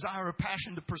tendency or desire or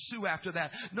passion to pursue after that.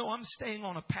 No, I'm staying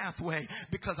on a pathway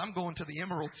because I'm going to the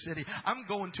Emerald City. I'm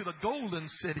going to the Golden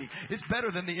City. It's better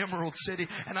than the Emerald City.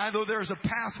 And I know there's a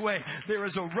pathway There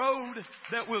is a road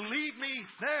that will lead me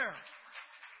there.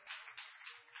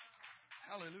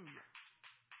 Hallelujah.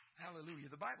 Hallelujah.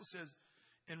 The Bible says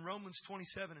in Romans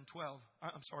 27 and 12,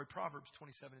 Proverbs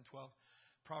 27 and 12,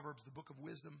 Proverbs, the book of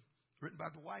wisdom, written by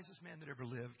the wisest man that ever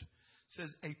lived,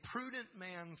 says, a prudent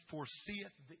man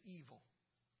foreseeth the evil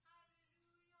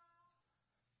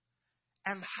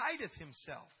and hideth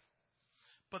himself,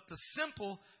 but the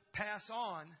simple pass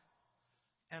on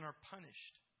and are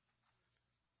punished.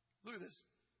 Look at this.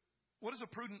 What does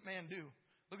a prudent man do?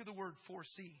 Look at the word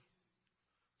foresee.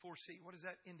 Foresee. What does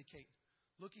that indicate?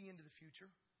 Looking into the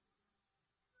future.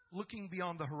 Looking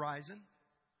beyond the horizon.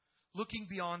 Looking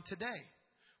beyond today.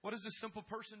 What does the simple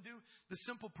person do? The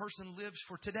simple person lives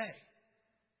for today.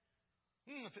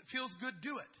 If it feels good,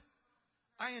 do it.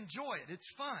 I enjoy it. It's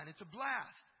fun. It's a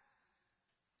blast.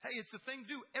 Hey, it's the thing to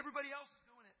do. Everybody else is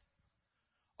doing it.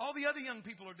 All the other young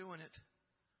people are doing it.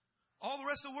 All the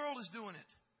rest of the world is doing it.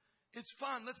 It's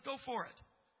fun. Let's go for it.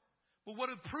 But what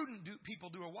do prudent people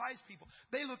do, or wise people?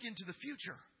 They look into the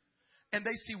future. And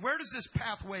they see, where does this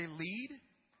pathway lead?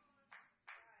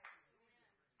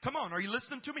 Come on, are you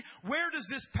listening to me? Where does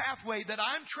this pathway that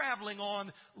I'm traveling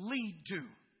on lead to?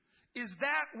 Is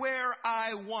that where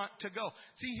I want to go?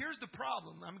 See, here's the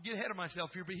problem. I'm going to get ahead of myself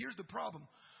here, but here's the problem.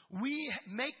 We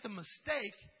make the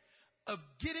mistake of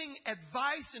getting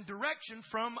advice and direction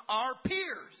from our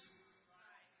peers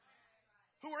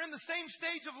who are in the same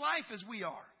stage of life as we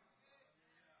are.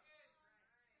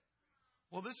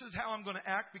 Well, this is how I'm going to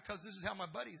act because this is how my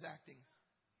buddy's acting.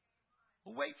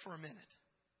 Well, wait for a minute.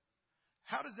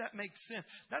 How does that make sense?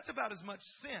 That's about as much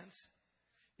sense.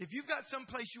 If you've got some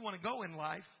place you want to go in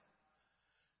life,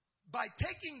 by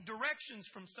taking directions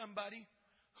from somebody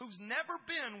who's never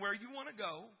been where you want to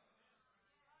go,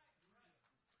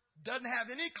 doesn't have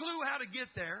any clue how to get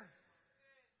there,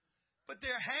 but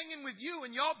they're hanging with you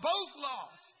and y'all both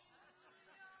lost.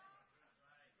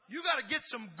 You got to get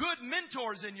some good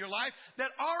mentors in your life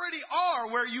that already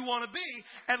are where you want to be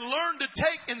and learn to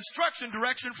take instruction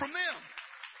direction from them.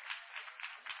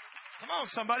 Come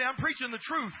on, somebody. I'm preaching the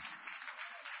truth.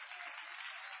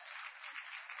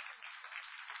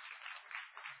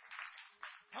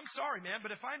 I'm sorry, man,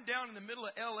 but if I'm down in the middle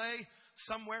of L.A.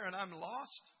 somewhere and I'm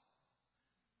lost,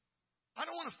 I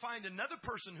don't want to find another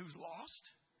person who's lost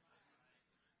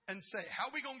and say, how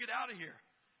are we going to get out of here?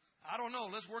 I don't know.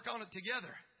 Let's work on it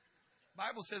together. The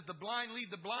Bible says the blind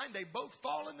lead the blind. They both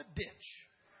fall in the ditch.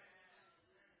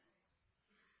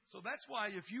 So that's why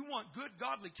if you want good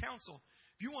godly counsel,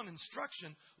 if you want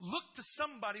instruction, look to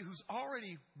somebody who's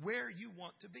already where you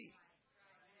want to be.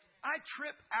 I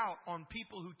trip out on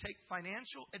people who take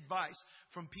financial advice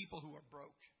from people who are broke.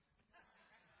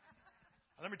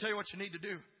 Let me tell you what you need to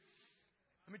do.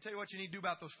 Let me tell you what you need to do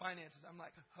about those finances. I'm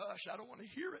like, hush, I don't want to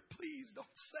hear it. Please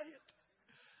don't say it.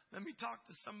 Let me talk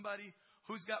to somebody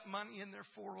who's got money in their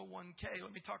 401k.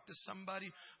 Let me talk to somebody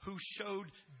who showed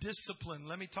discipline.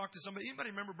 Let me talk to somebody.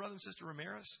 Anybody remember Brother and Sister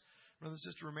Ramirez? Brother and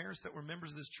Sister Ramirez that were members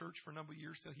of this church for a number of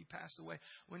years till he passed away.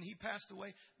 When he passed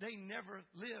away, they never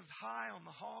lived high on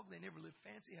the hog. They never lived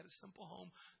fancy. Had a simple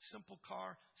home, simple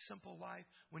car, simple life.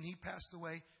 When he passed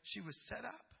away, she was set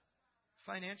up.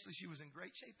 Financially, she was in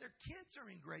great shape. Their kids are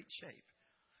in great shape.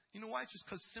 You know why? It's just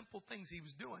because simple things he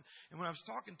was doing. And when I was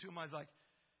talking to him, I was like,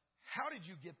 how did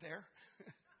you get there?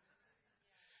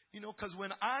 You know, because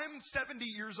when I'm 70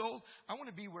 years old, I want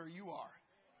to be where you are.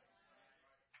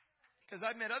 Because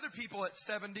I've met other people at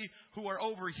 70 who are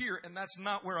over here, and that's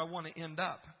not where I want to end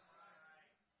up.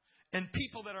 And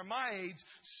people that are my age,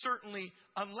 certainly,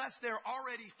 unless they're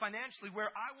already financially where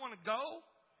I want to go,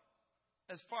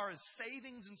 as far as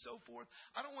savings and so forth,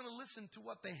 I don't want to listen to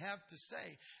what they have to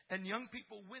say. And young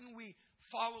people, when we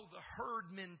follow the herd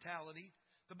mentality,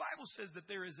 the Bible says that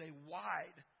there is a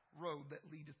wide road that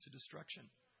leadeth to destruction.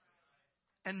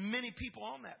 And many people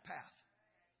on that path.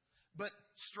 But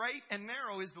straight and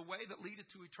narrow is the way that leadeth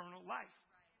to eternal life.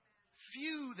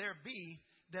 Few there be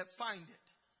that find it.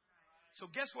 So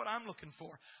guess what I'm looking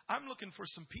for? I'm looking for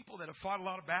some people that have fought a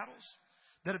lot of battles,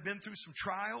 that have been through some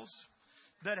trials,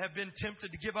 that have been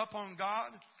tempted to give up on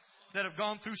God, that have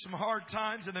gone through some hard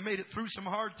times and they made it through some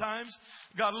hard times,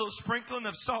 got a little sprinkling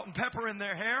of salt and pepper in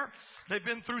their hair. They've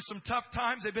been through some tough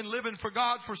times. They've been living for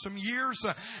God for some years.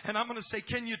 And I'm going to say,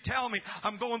 can you tell me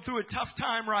I'm going through a tough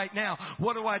time right now?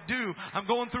 What do I do? I'm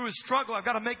going through a struggle. I've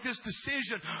got to make this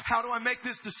decision. How do I make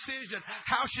this decision?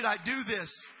 How should I do this?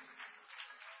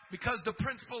 Because the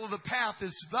principle of the path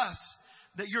is thus,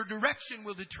 that your direction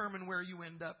will determine where you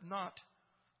end up, not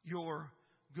your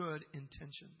good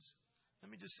intentions. Let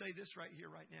me just say this right here,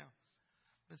 right now.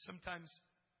 That sometimes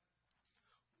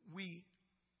we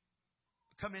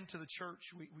come into the church,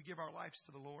 we give our lives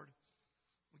to the Lord.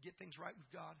 We get things right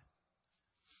with God.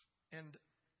 And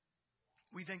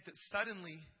we think that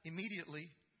suddenly, immediately,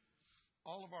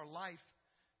 all of our life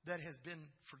that has been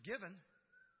forgiven,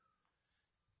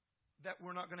 that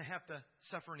we're not going to have to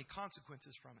suffer any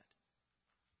consequences from it.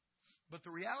 But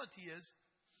the reality is,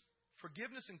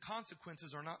 forgiveness and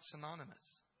consequences are not synonymous.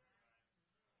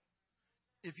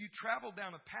 If you travel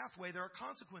down a pathway, there are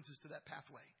consequences to that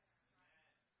pathway.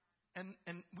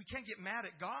 And we can't get mad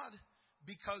at God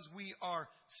because we are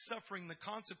suffering the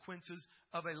consequences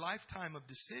of a lifetime of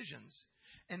decisions.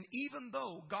 And even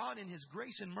though God in His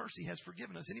grace and mercy has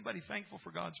forgiven us, anybody thankful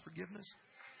for God's forgiveness?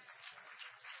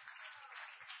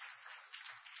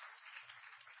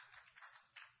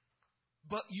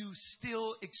 But you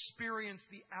still experience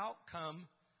the outcome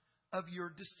of your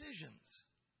decisions.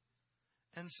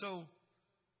 And so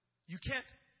you can't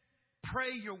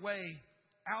pray your way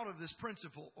out of this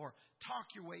principle or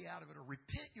talk your way out of it or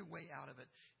repent your way out of it.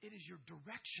 It is your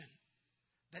direction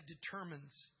that determines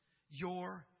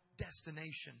your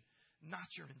destination, not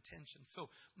your intention. So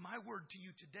my word to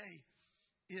you today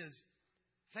is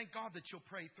thank God that you'll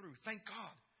pray through. Thank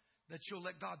God that you'll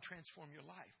let God transform your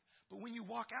life. But when you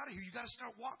walk out of here, you got to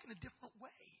start walking a different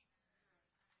way.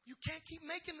 You can't keep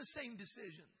making the same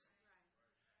decisions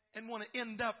and want to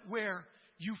end up where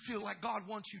you feel like God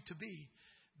wants you to be.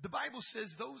 The Bible says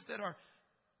those that are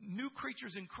new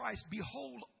creatures in Christ,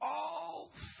 behold,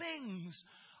 all things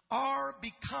are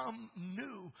become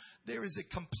new. There is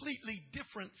a completely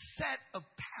different set of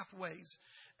pathways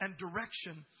and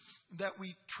direction that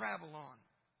we travel on.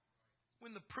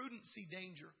 When the prudent see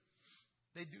danger,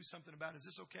 they do something about it. Is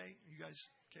this okay? Are you guys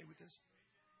okay with this?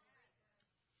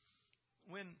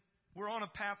 When we're on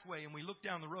a pathway and we look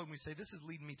down the road and we say, this is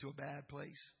leading me to a bad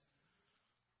place.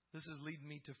 This is leading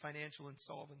me to financial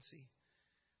insolvency.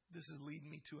 This is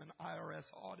leading me to an IRS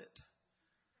audit.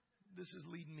 This is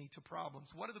leading me to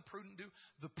problems. What do the prudent do?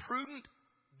 The prudent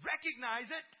recognize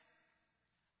it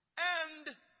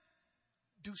and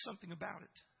do something about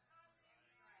it.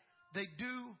 They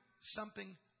do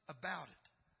something about it.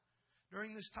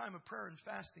 During this time of prayer and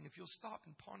fasting, if you'll stop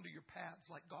and ponder your paths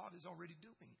like God is already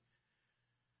doing,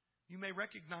 you may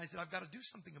recognize that I've got to do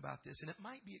something about this, and it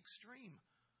might be extreme.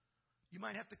 You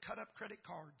might have to cut up credit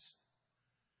cards.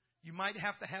 You might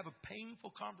have to have a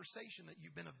painful conversation that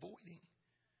you've been avoiding.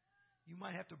 You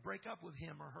might have to break up with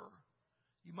him or her.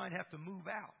 You might have to move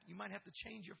out. You might have to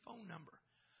change your phone number.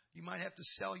 You might have to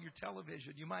sell your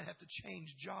television. You might have to change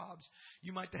jobs.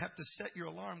 You might have to set your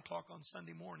alarm clock on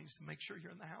Sunday mornings to make sure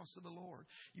you're in the house of the Lord.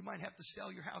 You might have to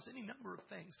sell your house, any number of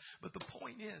things. But the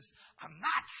point is, I'm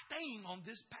not staying on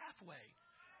this pathway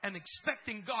and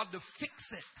expecting God to fix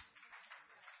it.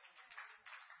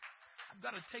 I've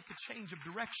got to take a change of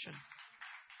direction.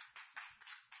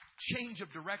 Change of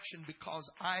direction because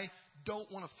I don't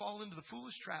want to fall into the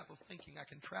foolish trap of thinking I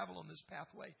can travel on this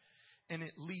pathway and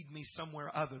it lead me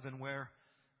somewhere other than where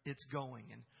it's going.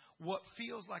 And what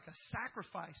feels like a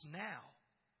sacrifice now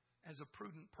as a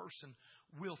prudent person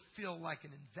will feel like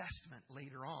an investment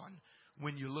later on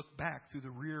when you look back through the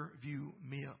rear view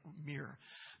mirror.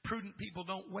 Prudent people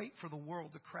don't wait for the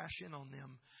world to crash in on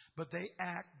them, but they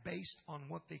act based on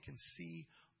what they can see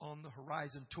on the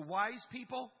horizon. To wise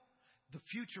people, the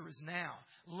future is now.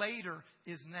 Later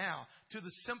is now. To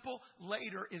the simple,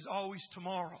 later is always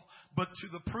tomorrow. But to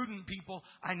the prudent people,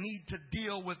 I need to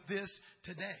deal with this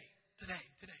today. Today.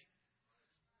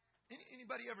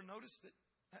 Anybody ever notice that?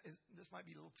 This might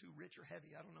be a little too rich or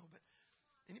heavy. I don't know. But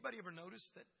anybody ever notice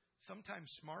that sometimes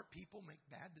smart people make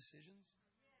bad decisions?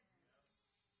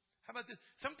 How about this?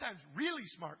 Sometimes really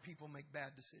smart people make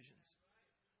bad decisions.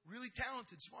 Really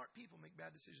talented, smart people make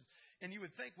bad decisions. And you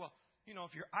would think, well, you know,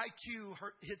 if your IQ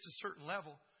hits a certain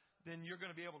level, then you're going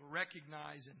to be able to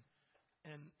recognize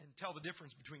and tell the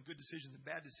difference between good decisions and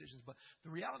bad decisions. But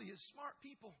the reality is smart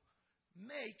people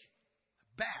make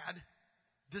bad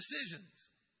decisions.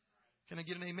 Can I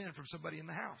get an amen from somebody in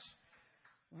the house?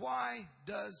 Why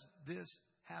does this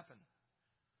happen?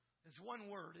 It's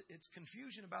one word. It's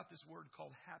confusion about this word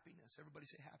called happiness. Everybody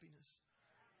say happiness.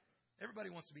 Everybody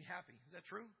wants to be happy. Is that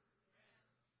true?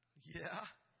 Yeah.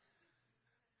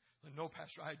 No,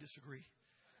 Pastor, I disagree.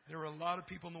 There are a lot of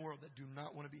people in the world that do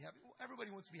not want to be happy. Well, everybody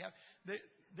wants to be happy.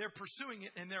 They're pursuing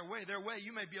it in their way. Their way,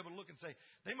 you may be able to look and say,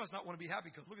 they must not want to be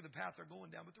happy because look at the path they're going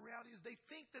down. But the reality is they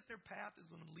think that their path is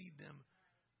going to lead them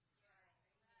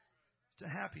to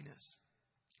happiness.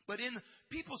 But in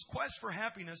people's quest for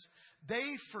happiness, they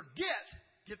forget,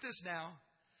 get this now,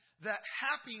 that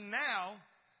happy now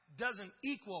doesn't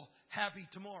equal happy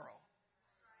tomorrow.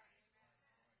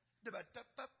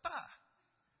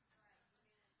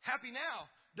 Happy now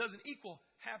doesn't equal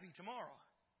happy tomorrow.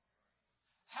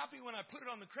 Happy when I put it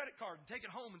on the credit card and take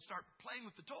it home and start playing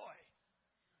with the toy.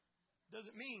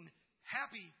 Doesn't mean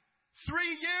happy 3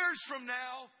 years from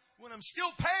now when I'm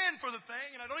still paying for the thing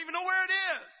and I don't even know where it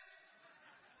is.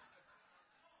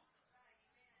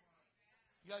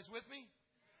 You guys with me?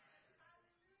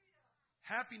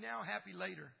 Happy now, happy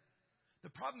later.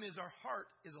 The problem is our heart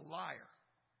is a liar.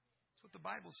 That's what the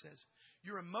Bible says.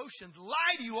 Your emotions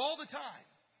lie to you all the time.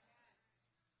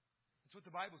 That's what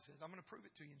the Bible says. I'm going to prove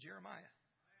it to you in Jeremiah.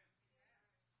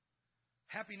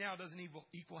 Happy now doesn't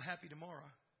equal happy tomorrow.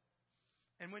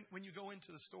 And when you go into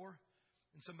the store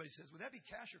and somebody says, would that be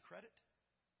cash or credit?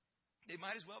 They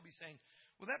might as well be saying,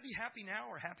 will that be happy now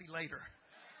or happy later?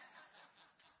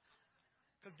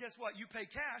 Because guess what? You pay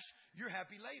cash, you're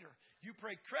happy later. You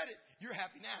pay credit, you're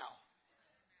happy now.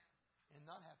 And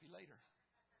not happy later.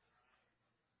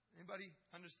 Anybody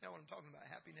understand what I'm talking about?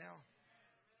 Happy now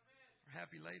or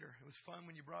happy later? It was fun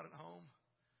when you brought it home.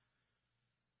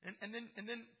 And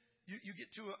then you get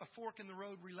to a fork in the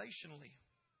road relationally.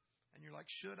 And you're like,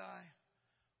 should I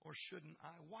or shouldn't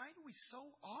I? Why do we so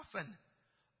often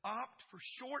opt for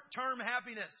short-term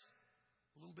happiness,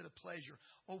 a little bit of pleasure,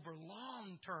 over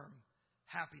long-term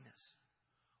happiness?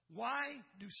 Why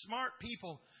do smart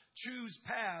people choose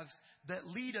paths that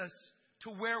lead us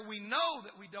to where we know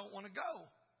that we don't want to go?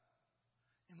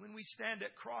 And when we stand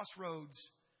at crossroads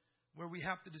where we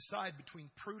have to decide between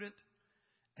prudent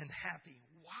and happy,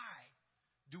 why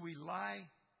do we lie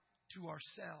to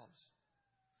ourselves?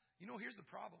 You know, here's the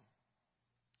problem.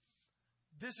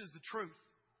 This is the truth.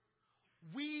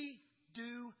 We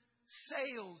do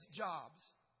sales jobs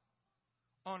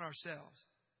on ourselves.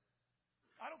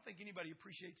 I don't think anybody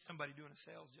appreciates somebody doing a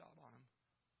sales job on them.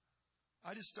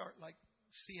 I just start like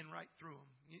seeing right through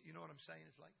them. You know what I'm saying?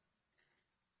 It's like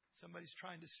somebody's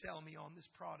trying to sell me on this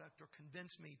product or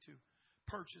convince me to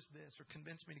purchase this or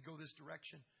convince me to go this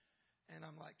direction. And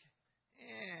I'm like,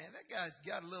 that guy's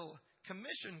got a little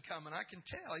commission coming. I can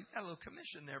tell he's got a little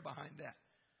commission there behind that.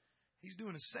 He's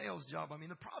doing a sales job. I mean,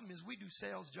 the problem is we do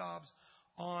sales jobs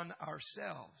on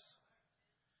ourselves.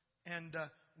 And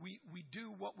we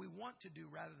do what we want to do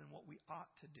rather than what we ought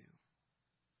to do.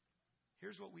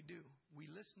 Here's what we do. We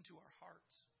listen to our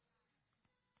hearts.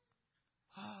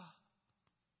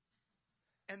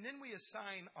 And then we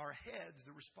assign our heads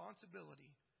the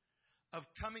responsibility of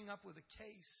coming up with a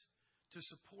case to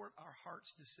support our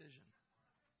heart's decision.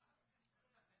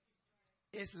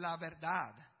 Es la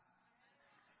verdad.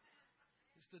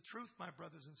 It's the truth, my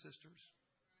brothers and sisters.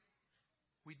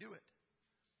 We do it.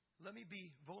 Let me be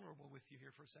vulnerable with you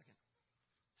here for a second.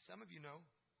 Some of you know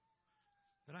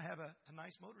that I have a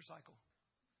nice motorcycle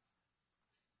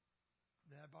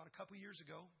that I bought a couple years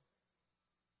ago.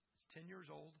 It's 10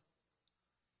 years old.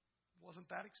 It wasn't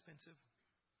that expensive,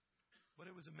 but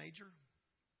it was a major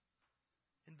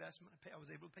investment. I was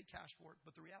able to pay cash for it.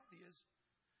 But the reality is,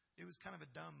 it was kind of a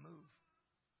dumb move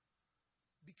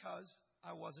because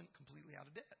I wasn't completely out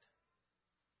of debt.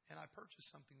 And I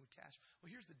purchased something with cash. Well,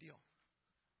 here's the deal.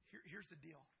 Here's the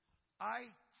deal.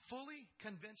 I fully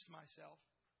convinced myself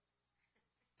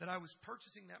that I was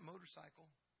purchasing that motorcycle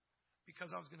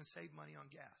because I was going to save money on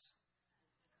gas.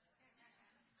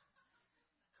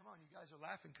 Come on, you guys are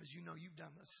laughing because you know you've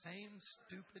done the same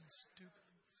stupid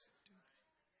things.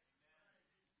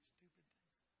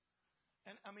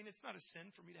 And I mean, it's not a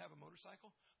sin for me to have a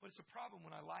motorcycle, but it's a problem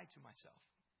when I lie to myself.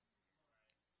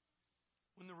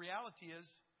 When the reality is,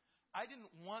 I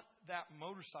didn't want that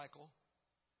motorcycle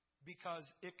because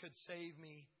it could save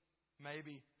me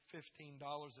maybe $15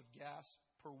 of gas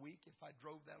per week if I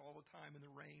drove that all the time in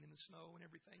the rain and the snow and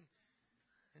everything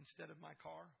instead of my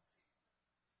car.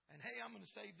 And hey, I'm going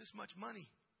to save this much money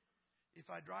if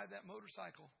I drive that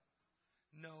motorcycle.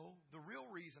 No, the real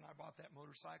reason I bought that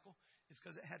motorcycle is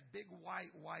because it had big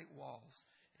white walls.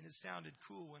 And it sounded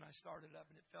cool when I started up.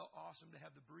 And it felt awesome to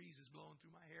have the breezes blowing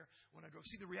through my hair when I drove.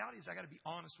 See, the reality is I got to be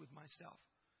honest with myself.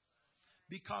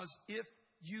 Because if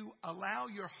you allow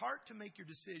your heart to make your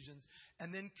decisions and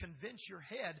then convince your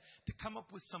head to come up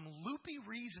with some loopy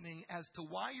reasoning as to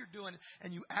why you're doing it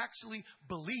and you actually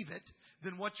believe it,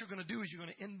 then what you're going to do is you're going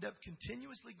to end up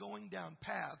continuously going down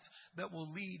paths that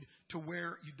will lead to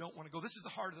where you don't want to go. This is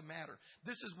the heart of the matter.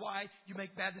 This is why you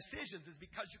make bad decisions, is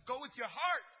because you go with your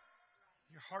heart.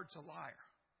 Your heart's a liar.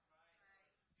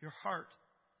 Your heart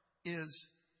is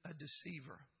a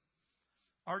deceiver.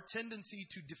 Our tendency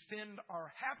to defend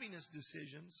our happiness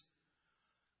decisions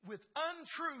with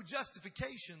untrue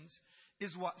justifications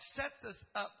is what sets us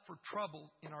up for trouble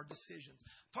in our decisions.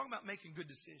 I'm talking about making good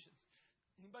decisions.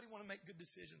 Anybody want to make good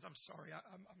decisions? I'm sorry,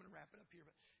 I'm going to wrap it up here.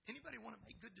 But anybody want to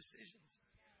make good decisions?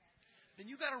 then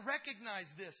you got to recognize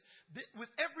this. That with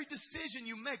every decision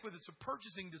you make, whether it's a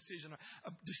purchasing decision,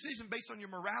 a decision based on your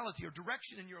morality or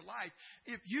direction in your life,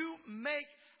 if you make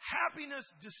happiness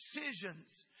decisions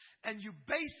and you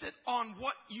base it on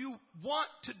what you want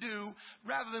to do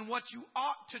rather than what you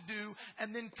ought to do,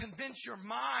 and then convince your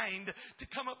mind to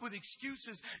come up with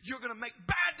excuses, you're going to make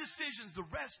bad decisions the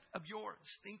rest of your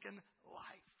stinking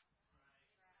life.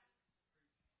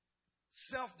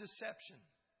 Self-deception.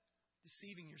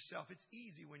 Deceiving yourself. It's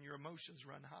easy when your emotions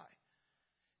run high.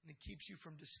 And it keeps you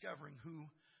from discovering who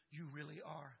you really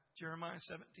are. Jeremiah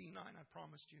 17:9, I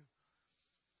promised you.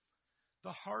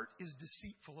 The heart is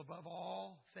deceitful above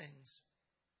all things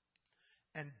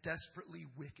and desperately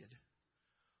wicked.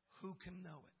 Who can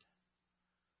know it?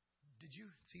 Did you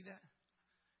see that?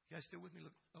 You guys still with me?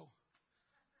 Look. Oh.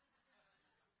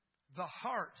 The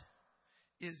heart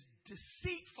is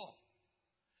deceitful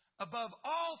above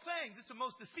all things. It's the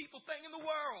most deceitful thing in the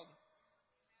world.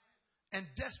 And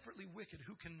desperately wicked.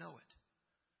 Who can know it?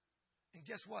 And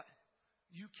guess what?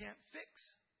 You can't fix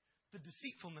the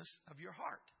deceitfulness of your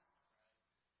heart.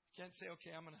 You can't say,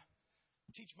 okay, I'm going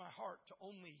to teach my heart to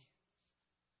only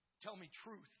tell me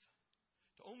truth.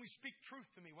 To only speak truth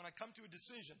to me when I come to a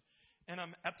decision. And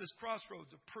I'm at this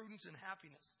crossroads of prudence and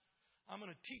happiness. I'm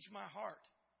going to teach my heart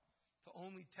to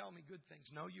only tell me good things.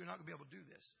 No, you're not going to be able to do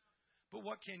this. But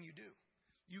what can you do?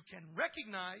 You can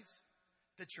recognize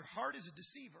that your heart is a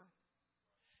deceiver.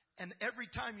 And every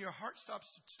time your heart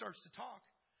starts to talk,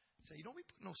 say, you don't be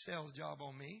putting no sales job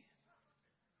on me.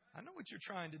 I know what you're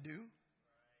trying to do.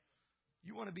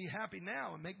 You want to be happy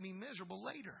now and make me miserable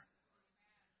later.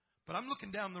 But I'm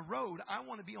looking down the road. I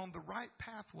want to be on the right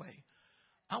pathway.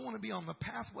 I want to be on the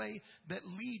pathway that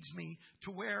leads me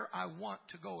to where I want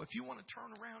to go. If you want to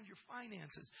turn around your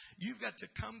finances, you've got to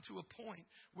come to a point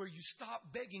where you stop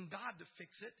begging God to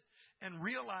fix it and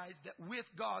realize that with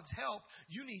God's help,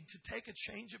 you need to take a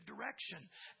change of direction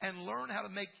and learn how to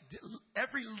make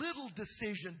every little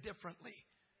decision differently.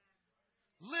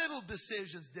 Little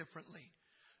decisions differently.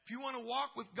 If you want to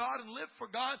walk with God and live for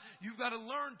God, you've got to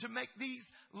learn to make these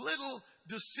little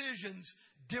decisions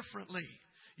differently.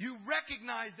 You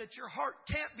recognize that your heart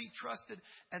can't be trusted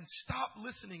and stop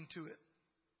listening to it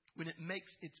when it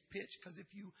makes its pitch. Because if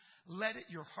you let it,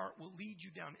 your heart will lead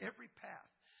you down every path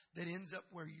that ends up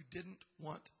where you didn't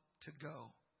want to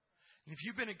go. And if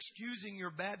you've been excusing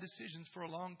your bad decisions for a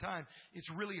long time, it's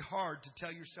really hard to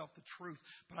tell yourself the truth.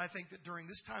 But I think that during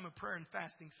this time of prayer and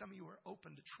fasting, some of you are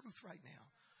open to truth right now.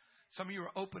 Some of you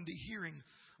are open to hearing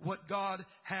what God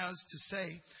has to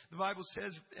say. The Bible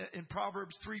says in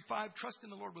Proverbs 3:5, trust in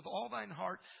the Lord with all thine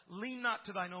heart. Lean not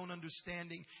to thine own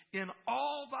understanding. In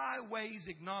all thy ways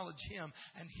acknowledge him,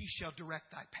 and he shall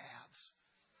direct thy paths.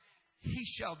 He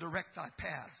shall direct thy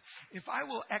paths. If I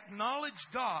will acknowledge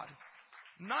God,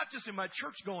 not just in my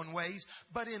church-going ways,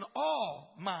 but in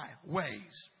all my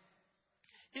ways.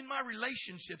 In my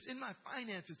relationships, in my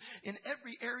finances, in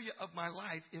every area of my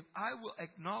life, if I will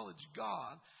acknowledge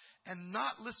God and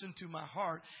not listen to my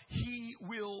heart, he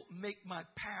will make my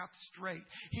path straight.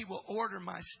 He will order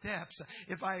my steps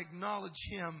if I acknowledge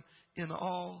him in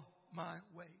all my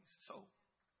ways. So,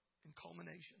 in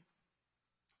culmination,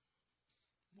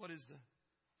 what is the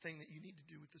thing that you need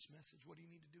to do with this message? What do you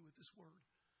need to do with this word?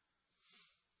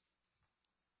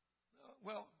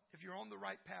 Well, if you're on the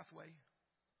right pathway,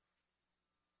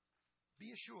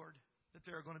 be assured that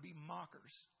there are going to be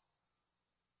mockers.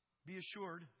 Be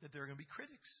assured that there are going to be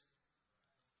critics.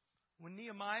 When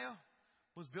Nehemiah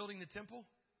was building the temple,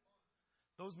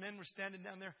 those men were standing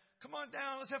down there. Come on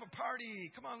down, let's have a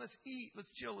party. Come on, let's eat,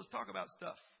 let's chill, let's talk about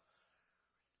stuff.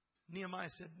 Nehemiah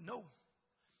said, no,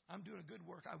 I'm doing a good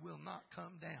work. I will not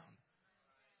come down.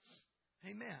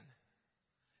 Amen.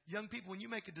 Young people, when you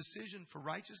make a decision for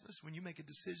righteousness, when you make a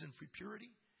decision for purity,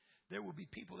 there will be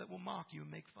people that will mock you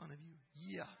and make fun of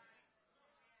you. Yeah.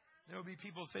 There will be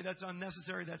people that say that's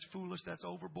unnecessary, that's foolish, that's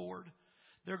overboard.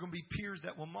 There are going to be peers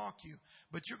that will mock you.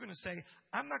 But you're going to say,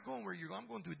 I'm not going where you're going. I'm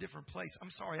going to a different place. I'm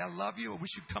sorry. I love you. I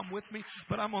wish you'd come with me.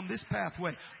 But I'm on this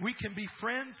pathway. We can be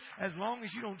friends as long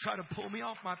as you don't try to pull me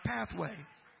off my pathway.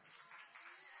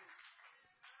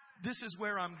 This is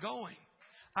where I'm going.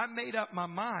 I made up my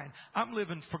mind. I'm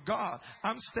living for God.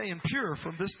 I'm staying pure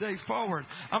from this day forward.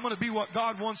 I'm going to be what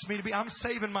God wants me to be. I'm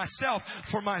saving myself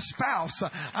for my spouse.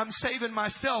 I'm saving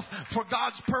myself for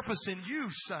God's purpose and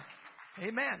use.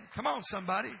 Amen. Come on,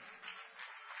 somebody.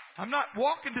 I'm not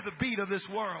walking to the beat of this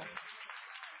world.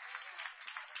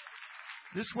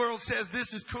 This world says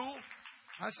this is cool.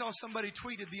 I saw somebody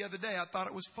tweeted the other day. I thought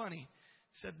it was funny.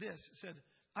 It said this. It said,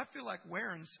 I feel like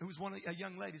wearing, it was a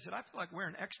young lady said, I feel like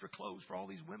wearing extra clothes for all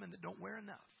these women that don't wear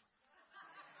enough.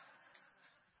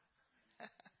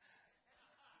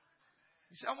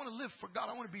 You say, I want to live for God.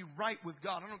 I want to be right with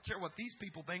God. I don't care what these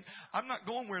people think. I'm not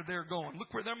going where they're going.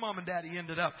 Look where their mom and daddy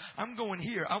ended up. I'm going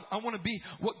here. I want to be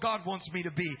what God wants me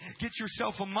to be. Get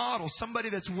yourself a model, somebody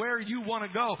that's where you want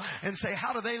to go, and say,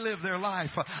 how do they live their life?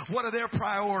 What are their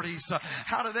priorities?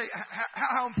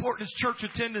 How important is church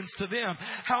attendance to them?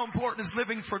 How important is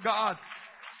living for God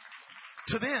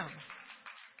to them?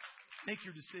 Make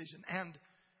your decision. And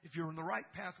if you're on the right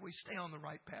pathway, stay on the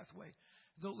right pathway.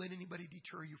 Don't let anybody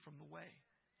deter you from the way.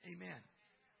 Amen.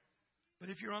 But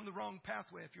if you're on the wrong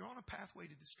pathway, if you're on a pathway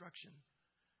to destruction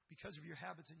because of your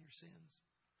habits and your sins,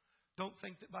 don't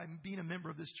think that by being a member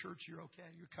of this church, you're okay.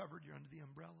 You're covered. You're under the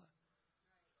umbrella.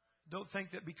 Don't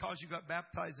think that because you got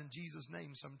baptized in Jesus'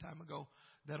 name some time ago,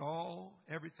 that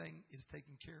everything is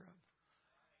taken care of.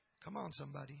 Come on,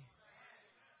 somebody.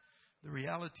 The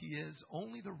reality is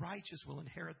only the righteous will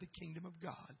inherit the kingdom of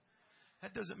God.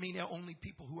 That doesn't mean only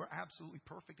people who are absolutely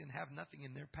perfect and have nothing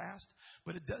in their past,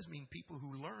 but it does mean people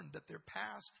who learned that their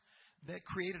past, that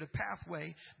created a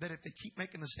pathway that if they keep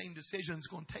making the same decisions, it's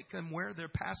going to take them where their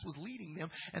past was leading them,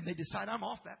 and they decide, I'm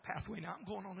off that pathway now. I'm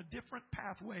going on a different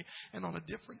pathway and on a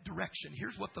different direction.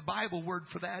 Here's what the Bible word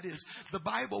for that is. The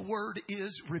Bible word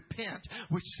is repent,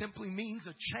 which simply means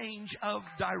a change of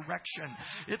direction.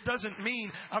 It doesn't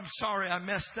mean, I'm sorry I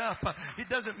messed up. It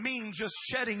doesn't mean just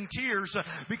shedding tears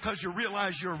because you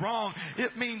realize you're wrong.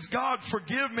 It means, God,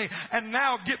 forgive me, and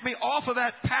now get me off of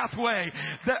that pathway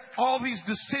that all these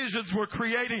decisions we're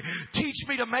creating. Teach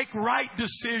me to make right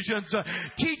decisions.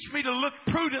 Teach me to look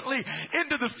prudently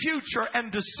into the future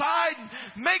and decide,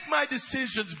 make my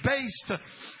decisions based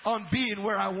on being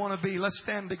where I want to be. Let's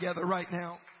stand together right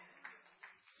now.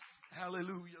 Hallelujah,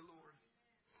 Lord.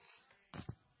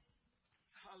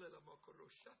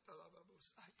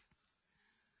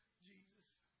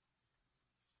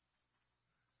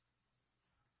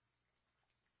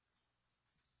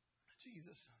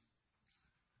 Jesus.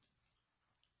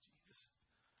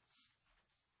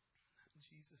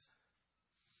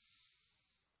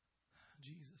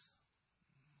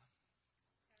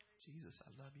 Jesus, I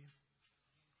love you.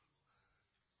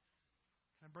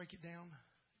 Can I break it down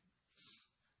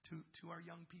to our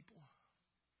young people?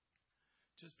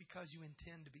 Just because you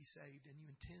intend to be saved and you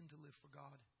intend to live for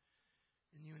God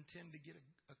and you intend to get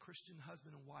a Christian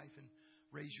husband and wife and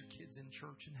raise your kids in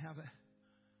church and have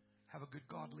a good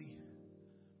godly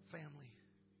family,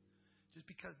 just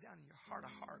because down in your heart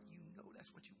of heart you know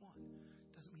that's what you want,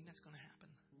 doesn't mean that's going to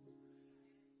happen.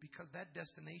 Because that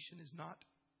destination is not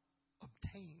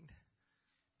obtained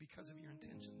because of your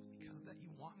intentions, because that you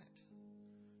want it.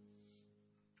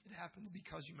 It happens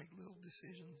because you make little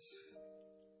decisions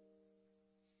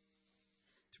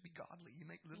to be godly. You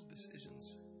make little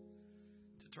decisions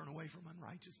to turn away from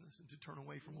unrighteousness and to turn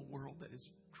away from a world that is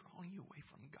drawing you away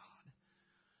from God,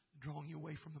 drawing you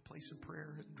away from the place of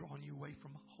prayer, and drawing you away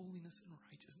from holiness and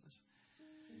righteousness.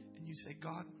 And you say,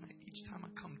 God, each time I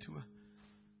come to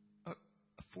a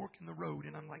fork in the road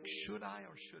and I'm like, should I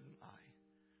or shouldn't I?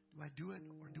 Do I do it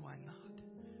or do I not?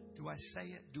 Do I say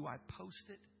it? Do I post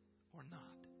it or not?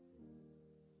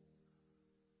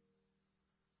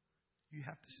 You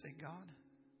have to say, God,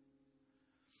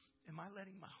 am I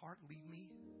letting my heart lead me?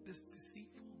 This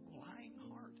deceitful, lying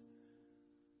heart.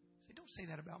 Say, don't say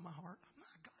that about my heart. I'm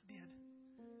not. God did.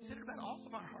 He said it about all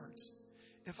of our hearts.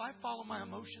 If I follow my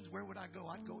emotions, where would I go?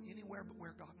 I'd go anywhere but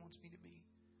where God wants me to be.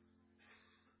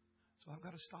 So I've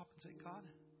got to stop and say, God,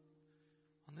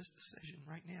 on this decision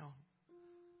right now,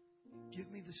 give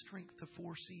me the strength to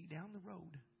foresee down the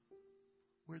road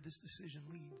where this decision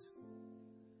leads.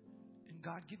 And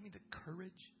God, give me the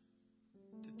courage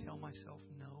to tell myself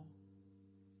no.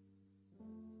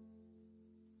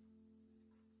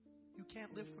 You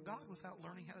can't live for God without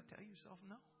learning how to tell yourself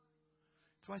no.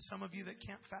 That's why some of you that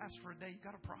can't fast for a day, you've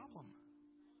got a problem.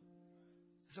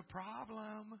 It's a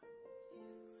problem.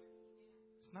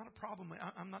 It's not a problem.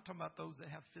 I'm not talking about those that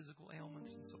have physical ailments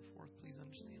and so forth. Please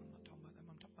understand, I'm not talking about them.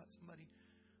 I'm talking about somebody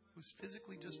who's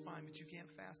physically just fine, but you can't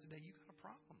fast today. You've got a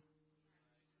problem.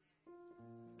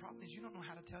 The problem is you don't know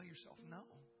how to tell yourself no.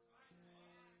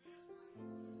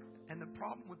 And the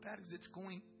problem with that is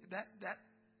that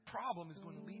problem is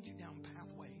going to lead you down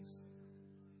pathways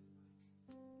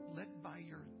led by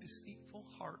your deceitful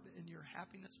heart and your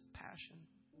happiness, passion,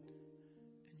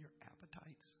 and your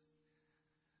appetites.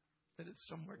 That it's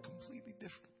somewhere completely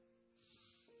different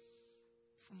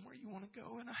from where you want to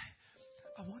go. And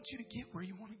I want you to get where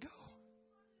you want to go.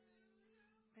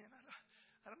 Man,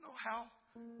 I don't know how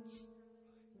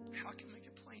I can make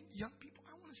it plain. Young people,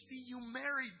 I want to see you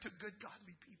married to good,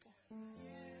 godly people.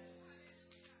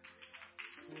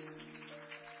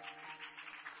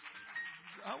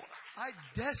 I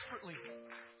desperately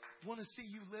want to see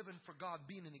you living for God,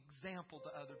 being an example to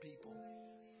other people.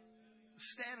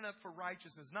 Standing up for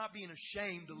righteousness, not being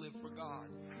ashamed to live for God.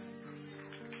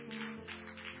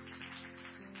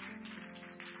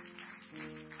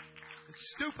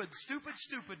 It's stupid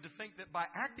to think that by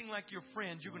acting like your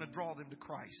friends, you're going to draw them to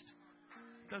Christ.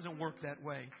 It doesn't work that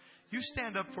way. You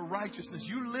stand up for righteousness.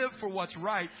 You live for what's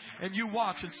right, and you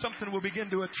watch, and something will begin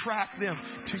to attract them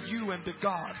to you and to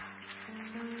God.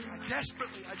 I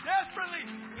desperately,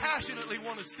 passionately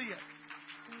want to see it.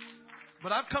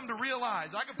 But I've come to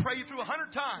realize I can pray you through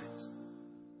 100 times. I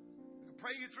can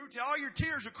pray you through till all your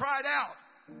tears are cried out.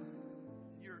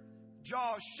 Your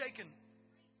jaw is shaking.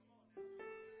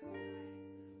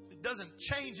 It doesn't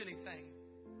change anything.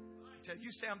 Until you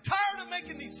say, I'm tired of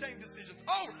making these same decisions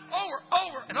over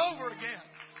and over again.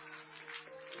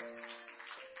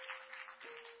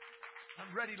 I'm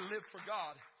ready to live for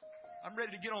God. I'm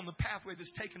ready to get on the pathway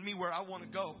that's taking me where I want to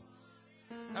go.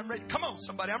 I'm ready. Come on,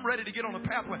 somebody. I'm ready to get on the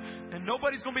pathway. And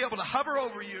nobody's going to be able to hover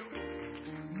over you,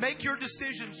 make your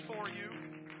decisions for you.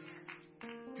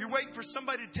 If you're waiting for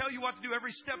somebody to tell you what to do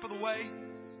every step of the way,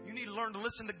 you need to learn to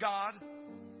listen to God.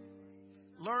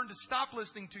 Learn to stop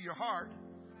listening to your heart.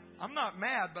 I'm not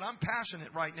mad, but I'm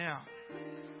passionate right now.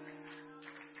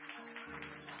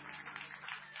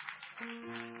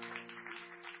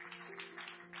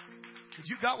 Because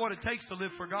you got what it takes to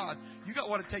live for God. You got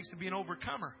what it takes to be an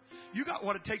overcomer. You got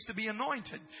what it takes to be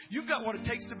anointed. You've got what it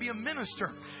takes to be a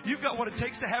minister. You've got what it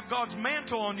takes to have God's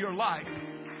mantle on your life.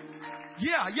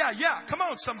 Yeah. Come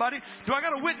on, somebody. Do I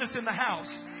got a witness in the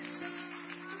house?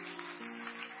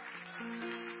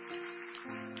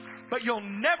 But you'll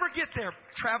never get there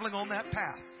traveling on that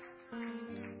path.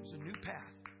 There's a new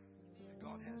path that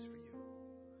God has for you.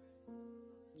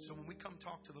 So when we come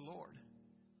talk to the Lord,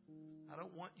 I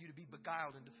don't want you to be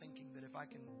beguiled into thinking that if I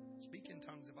can speak in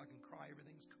tongues, if I can cry,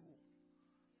 everything's cool.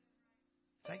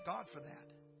 Thank God for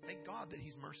that. Thank God that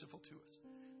He's merciful to us.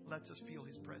 Lets us feel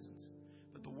His presence.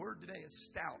 But the word today is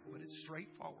stout, but it's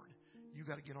straightforward. You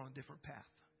got to get on a different path.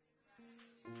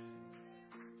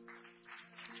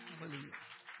 Hallelujah.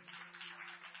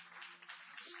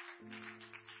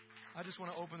 I just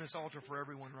want to open this altar for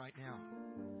everyone right now.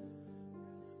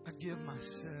 I give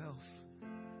myself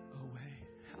away.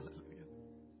 Hallelujah.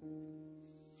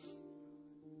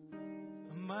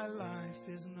 My life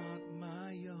is not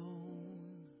my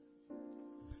own.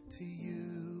 To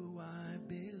you I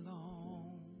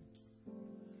belong.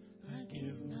 I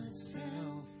give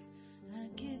myself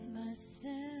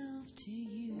to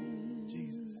you.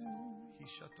 Jesus. He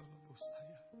shut the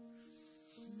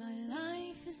My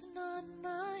life is not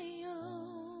my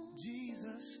own.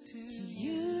 Jesus, to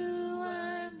you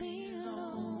I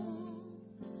belong.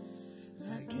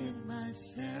 I give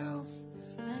myself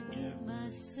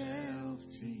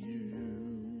to you.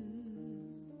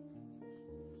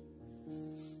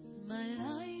 My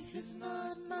life is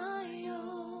not my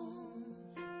own.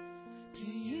 To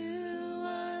you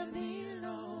I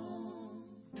belong.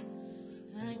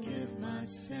 I give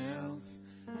myself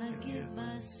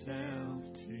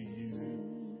to you.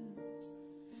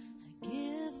 I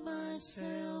give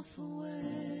myself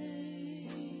away.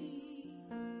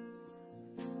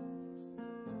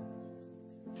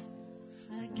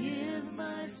 I give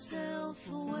myself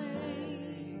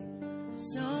away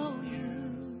so you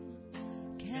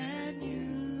can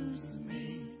use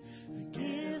me. I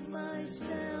give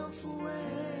myself away.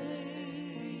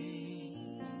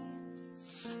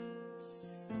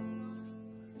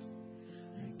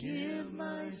 I give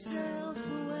myself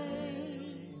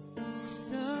away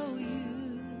so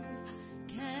you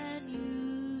can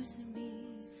use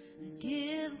me. I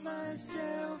give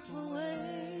myself away.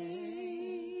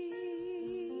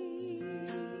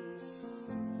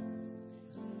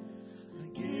 I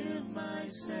give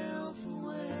myself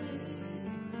away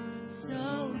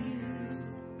so you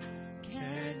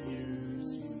can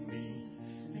use me.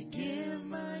 I give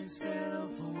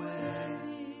myself away.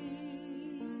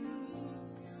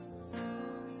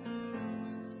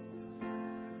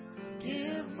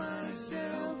 Give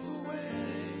myself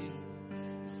away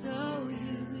so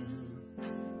you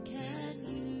can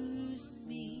use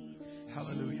me.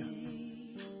 Hallelujah.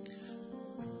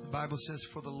 The Bible says,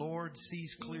 for the Lord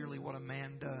sees clearly what a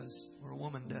man does or a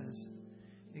woman does,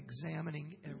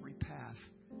 examining every path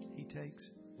he takes.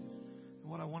 And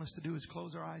what I want us to do is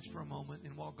close our eyes for a moment.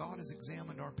 And while God has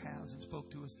examined our paths and spoke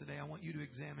to us today, I want you to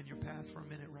examine your path for a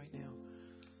minute right now.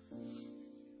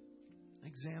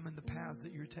 Examine the paths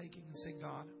that you're taking and say,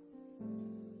 God, I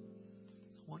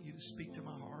want you to speak to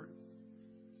my heart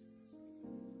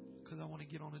because I want to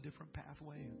get on a different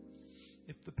pathway.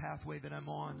 If the pathway that I'm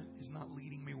on is not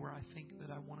leading me where I think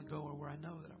that I want to go or where I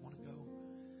know that I want to go,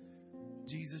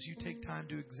 Jesus, you take time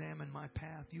to examine my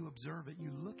path. You observe it.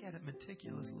 You look at it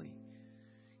meticulously.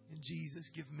 And Jesus,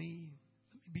 let me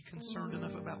be concerned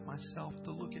enough about myself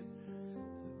to look at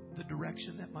the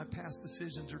direction that my past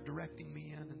decisions are directing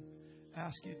me in, and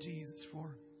ask you, Jesus,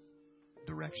 for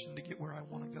direction to get where I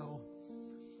want to go.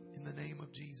 In the name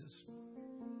of Jesus.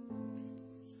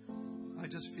 I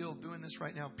just feel doing this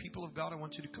right now. People of God, I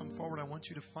want you to come forward. I want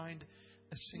you to find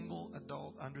a single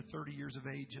adult under 30 years of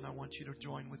age, and I want you to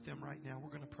join with them right now. We're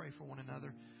going to pray for one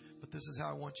another, but this is how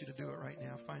I want you to do it right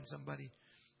now. Find somebody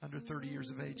under 30 years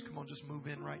of age. Come on, just move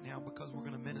in right now, because we're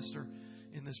going to minister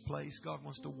in this place. God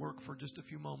wants to work for just a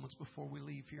few moments before we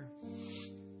leave here.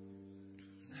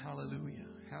 Hallelujah.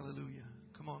 Hallelujah.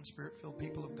 Come on, Spirit-filled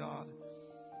people of God.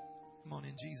 Come on,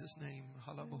 in Jesus' name.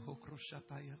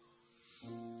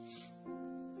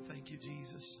 Thank you,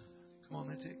 Jesus. Come on,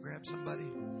 that's it. Grab somebody.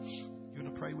 You're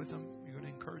going to pray with them. You're going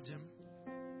to encourage them.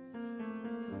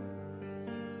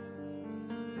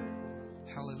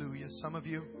 Hallelujah. Some of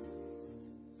you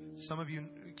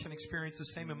can experience the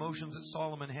same emotions that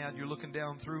Solomon had. You're looking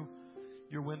down through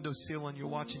your window sill and you're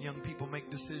watching young people make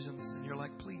decisions, and you're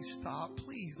like, please stop.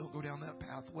 Please don't go down that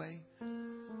pathway.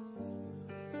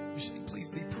 You're saying, please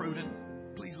be prudent.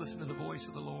 Please listen to the voice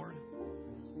of the Lord.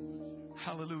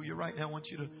 Hallelujah. Right now, I want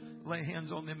you to lay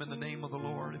hands on them in the name of the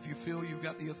Lord. If you feel you've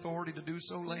got the authority to do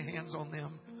so, lay hands on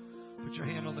them. Put your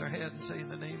hand on their head and say, in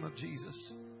the name of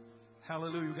Jesus.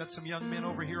 Hallelujah. We've got some young men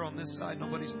over here on this side.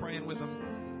 Nobody's praying with them.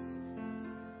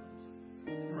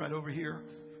 Right over here.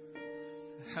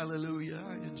 Hallelujah.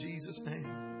 In Jesus' name.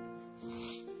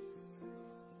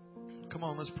 Come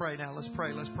on, let's pray now. Let's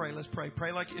pray. Let's pray. Let's pray.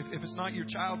 Pray like if it's not your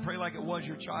child, pray like it was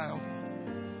your child.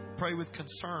 Pray with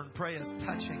concern. Pray as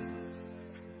touching.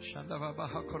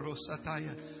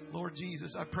 Lord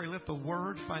Jesus, I pray, let the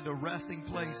word find a resting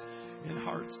place in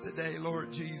hearts today,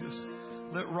 Lord Jesus.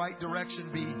 Let right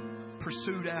direction be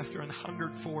pursued after and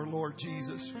hungered for, Lord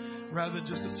Jesus, rather than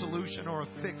just a solution or a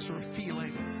fix or a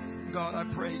feeling. God, I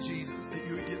pray, Jesus, that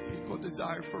you would give people a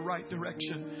desire for right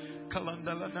direction. Come on,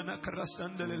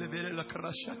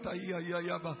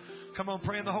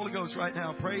 pray in the Holy Ghost right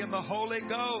now. Pray in the Holy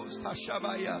Ghost.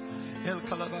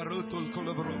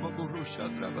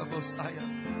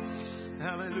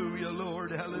 Hallelujah,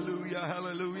 Lord. Hallelujah,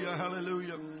 hallelujah,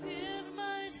 hallelujah. Give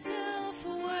myself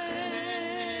away.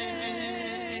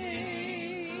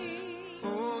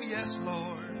 Oh, yes,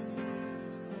 Lord.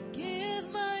 Give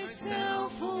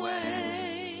myself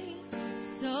away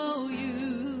so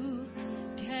you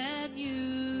can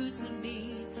use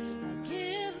me.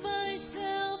 Give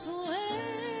myself away.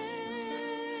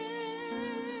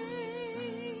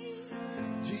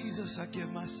 Jesus, I give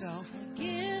myself.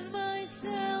 Give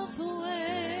myself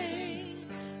away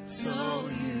so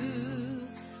you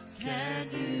can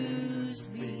use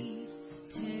me.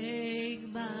 Take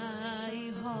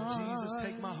my heart. Jesus,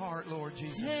 take my heart, Lord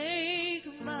Jesus. Take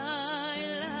my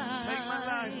life. Take my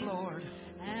life, Lord.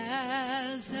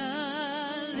 As a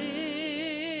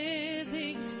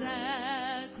living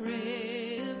sacrifice.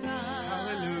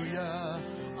 Hallelujah.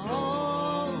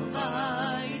 All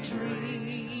my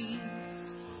dreams,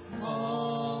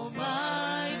 all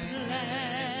my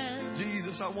plans.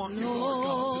 Jesus, I want you, Lord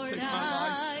God, to take my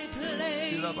life.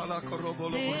 I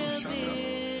place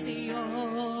them in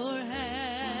your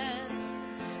hands.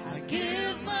 I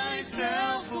give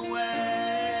myself away.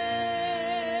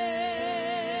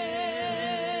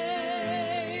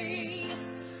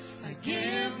 I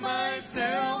give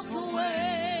myself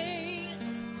away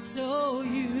so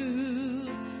you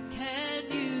can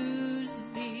use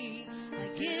me. I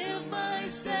give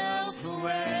myself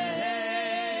away.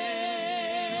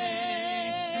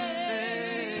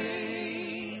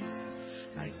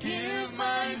 I give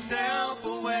myself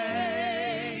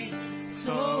away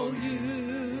so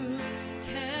you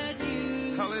can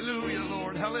use. Hallelujah,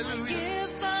 Lord. Hallelujah. I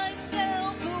give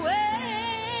myself away.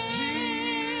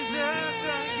 Jesus,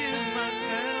 I give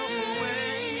myself away.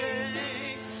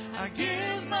 I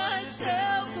give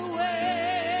myself away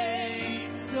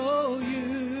so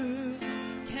you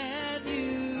can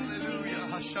use. Hallelujah. Give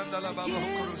myself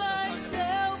away.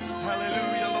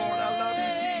 Hallelujah, Lord. I love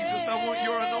you, Jesus. I want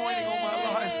your anointing on my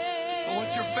life. I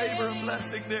want your favor and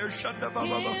blessing there. Come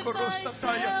on,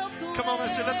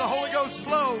 let's let the Holy Ghost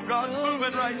flow. God's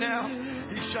moving right now.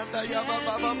 Give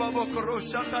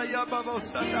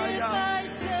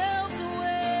myself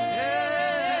away.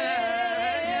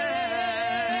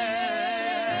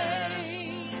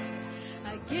 I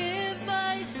give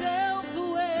myself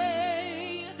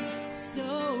away so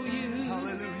you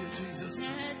Hallelujah, Jesus.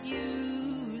 can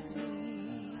use me.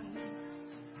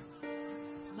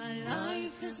 My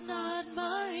life is not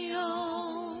my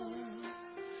own.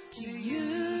 To you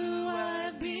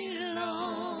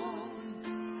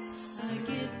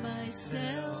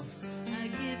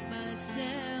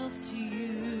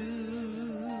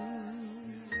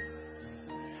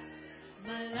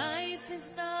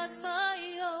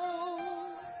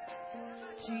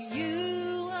To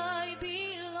you I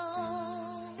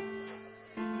belong.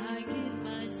 I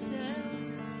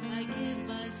give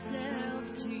myself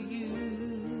to you.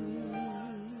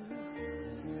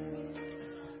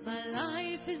 My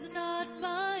life is not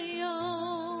my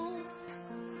own.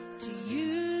 To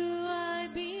you I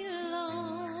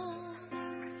belong.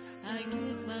 I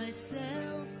give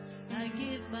myself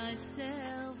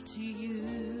to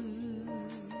you.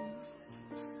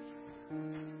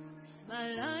 My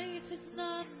life is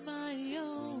not my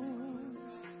own.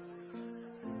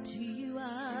 To you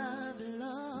I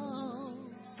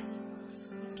belong.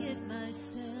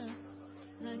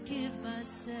 I give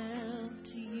myself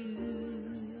to you.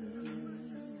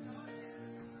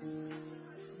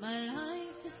 My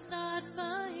life is not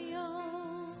my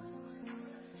own.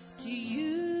 To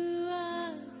you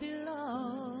I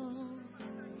belong.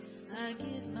 I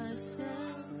give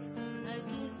myself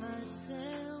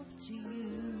to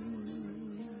you.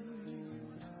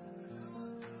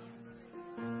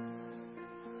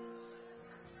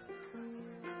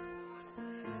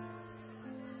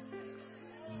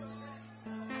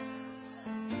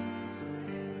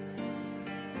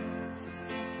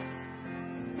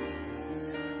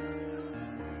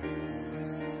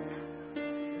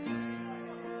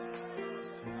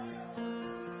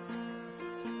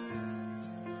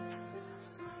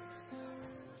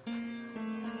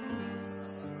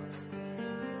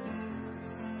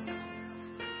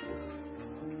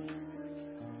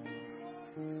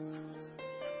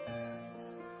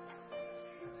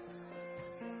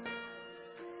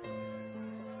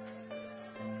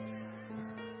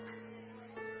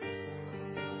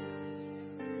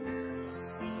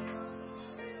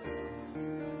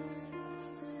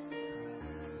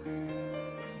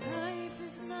 Life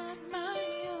is not my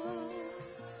own.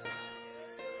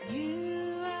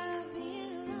 You I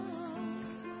belong.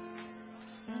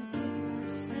 I give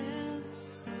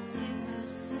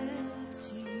myself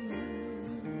to you.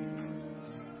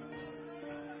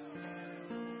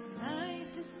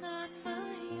 Life is not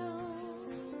my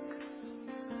own.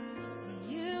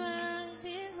 You I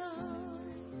belong.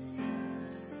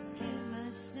 Give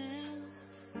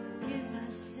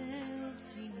myself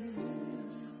to you.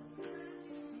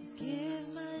 Give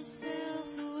myself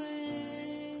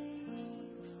away.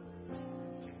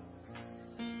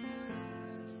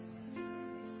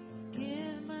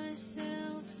 Give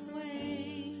myself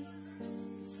away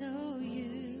so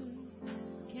you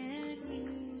can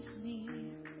use me.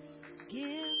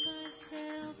 Give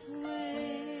myself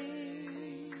away.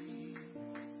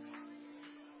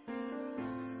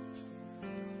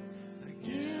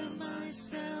 Give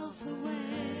myself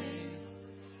away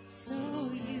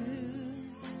so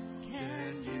you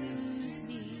can use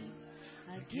me.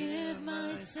 I give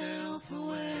myself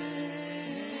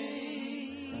away.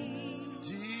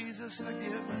 Jesus, I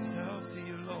give myself to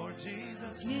you, Lord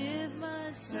Jesus. Give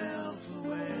myself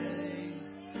away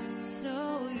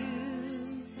so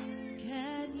you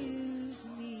can use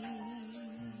me.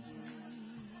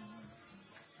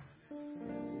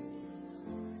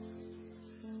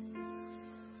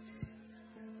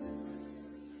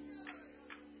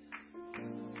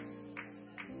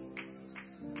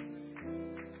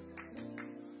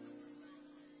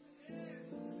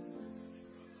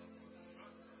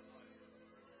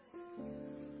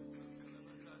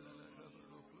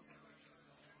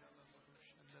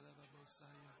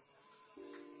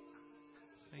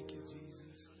 Thank you,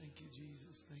 Jesus. Thank you,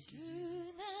 Jesus. Thank you, Jesus.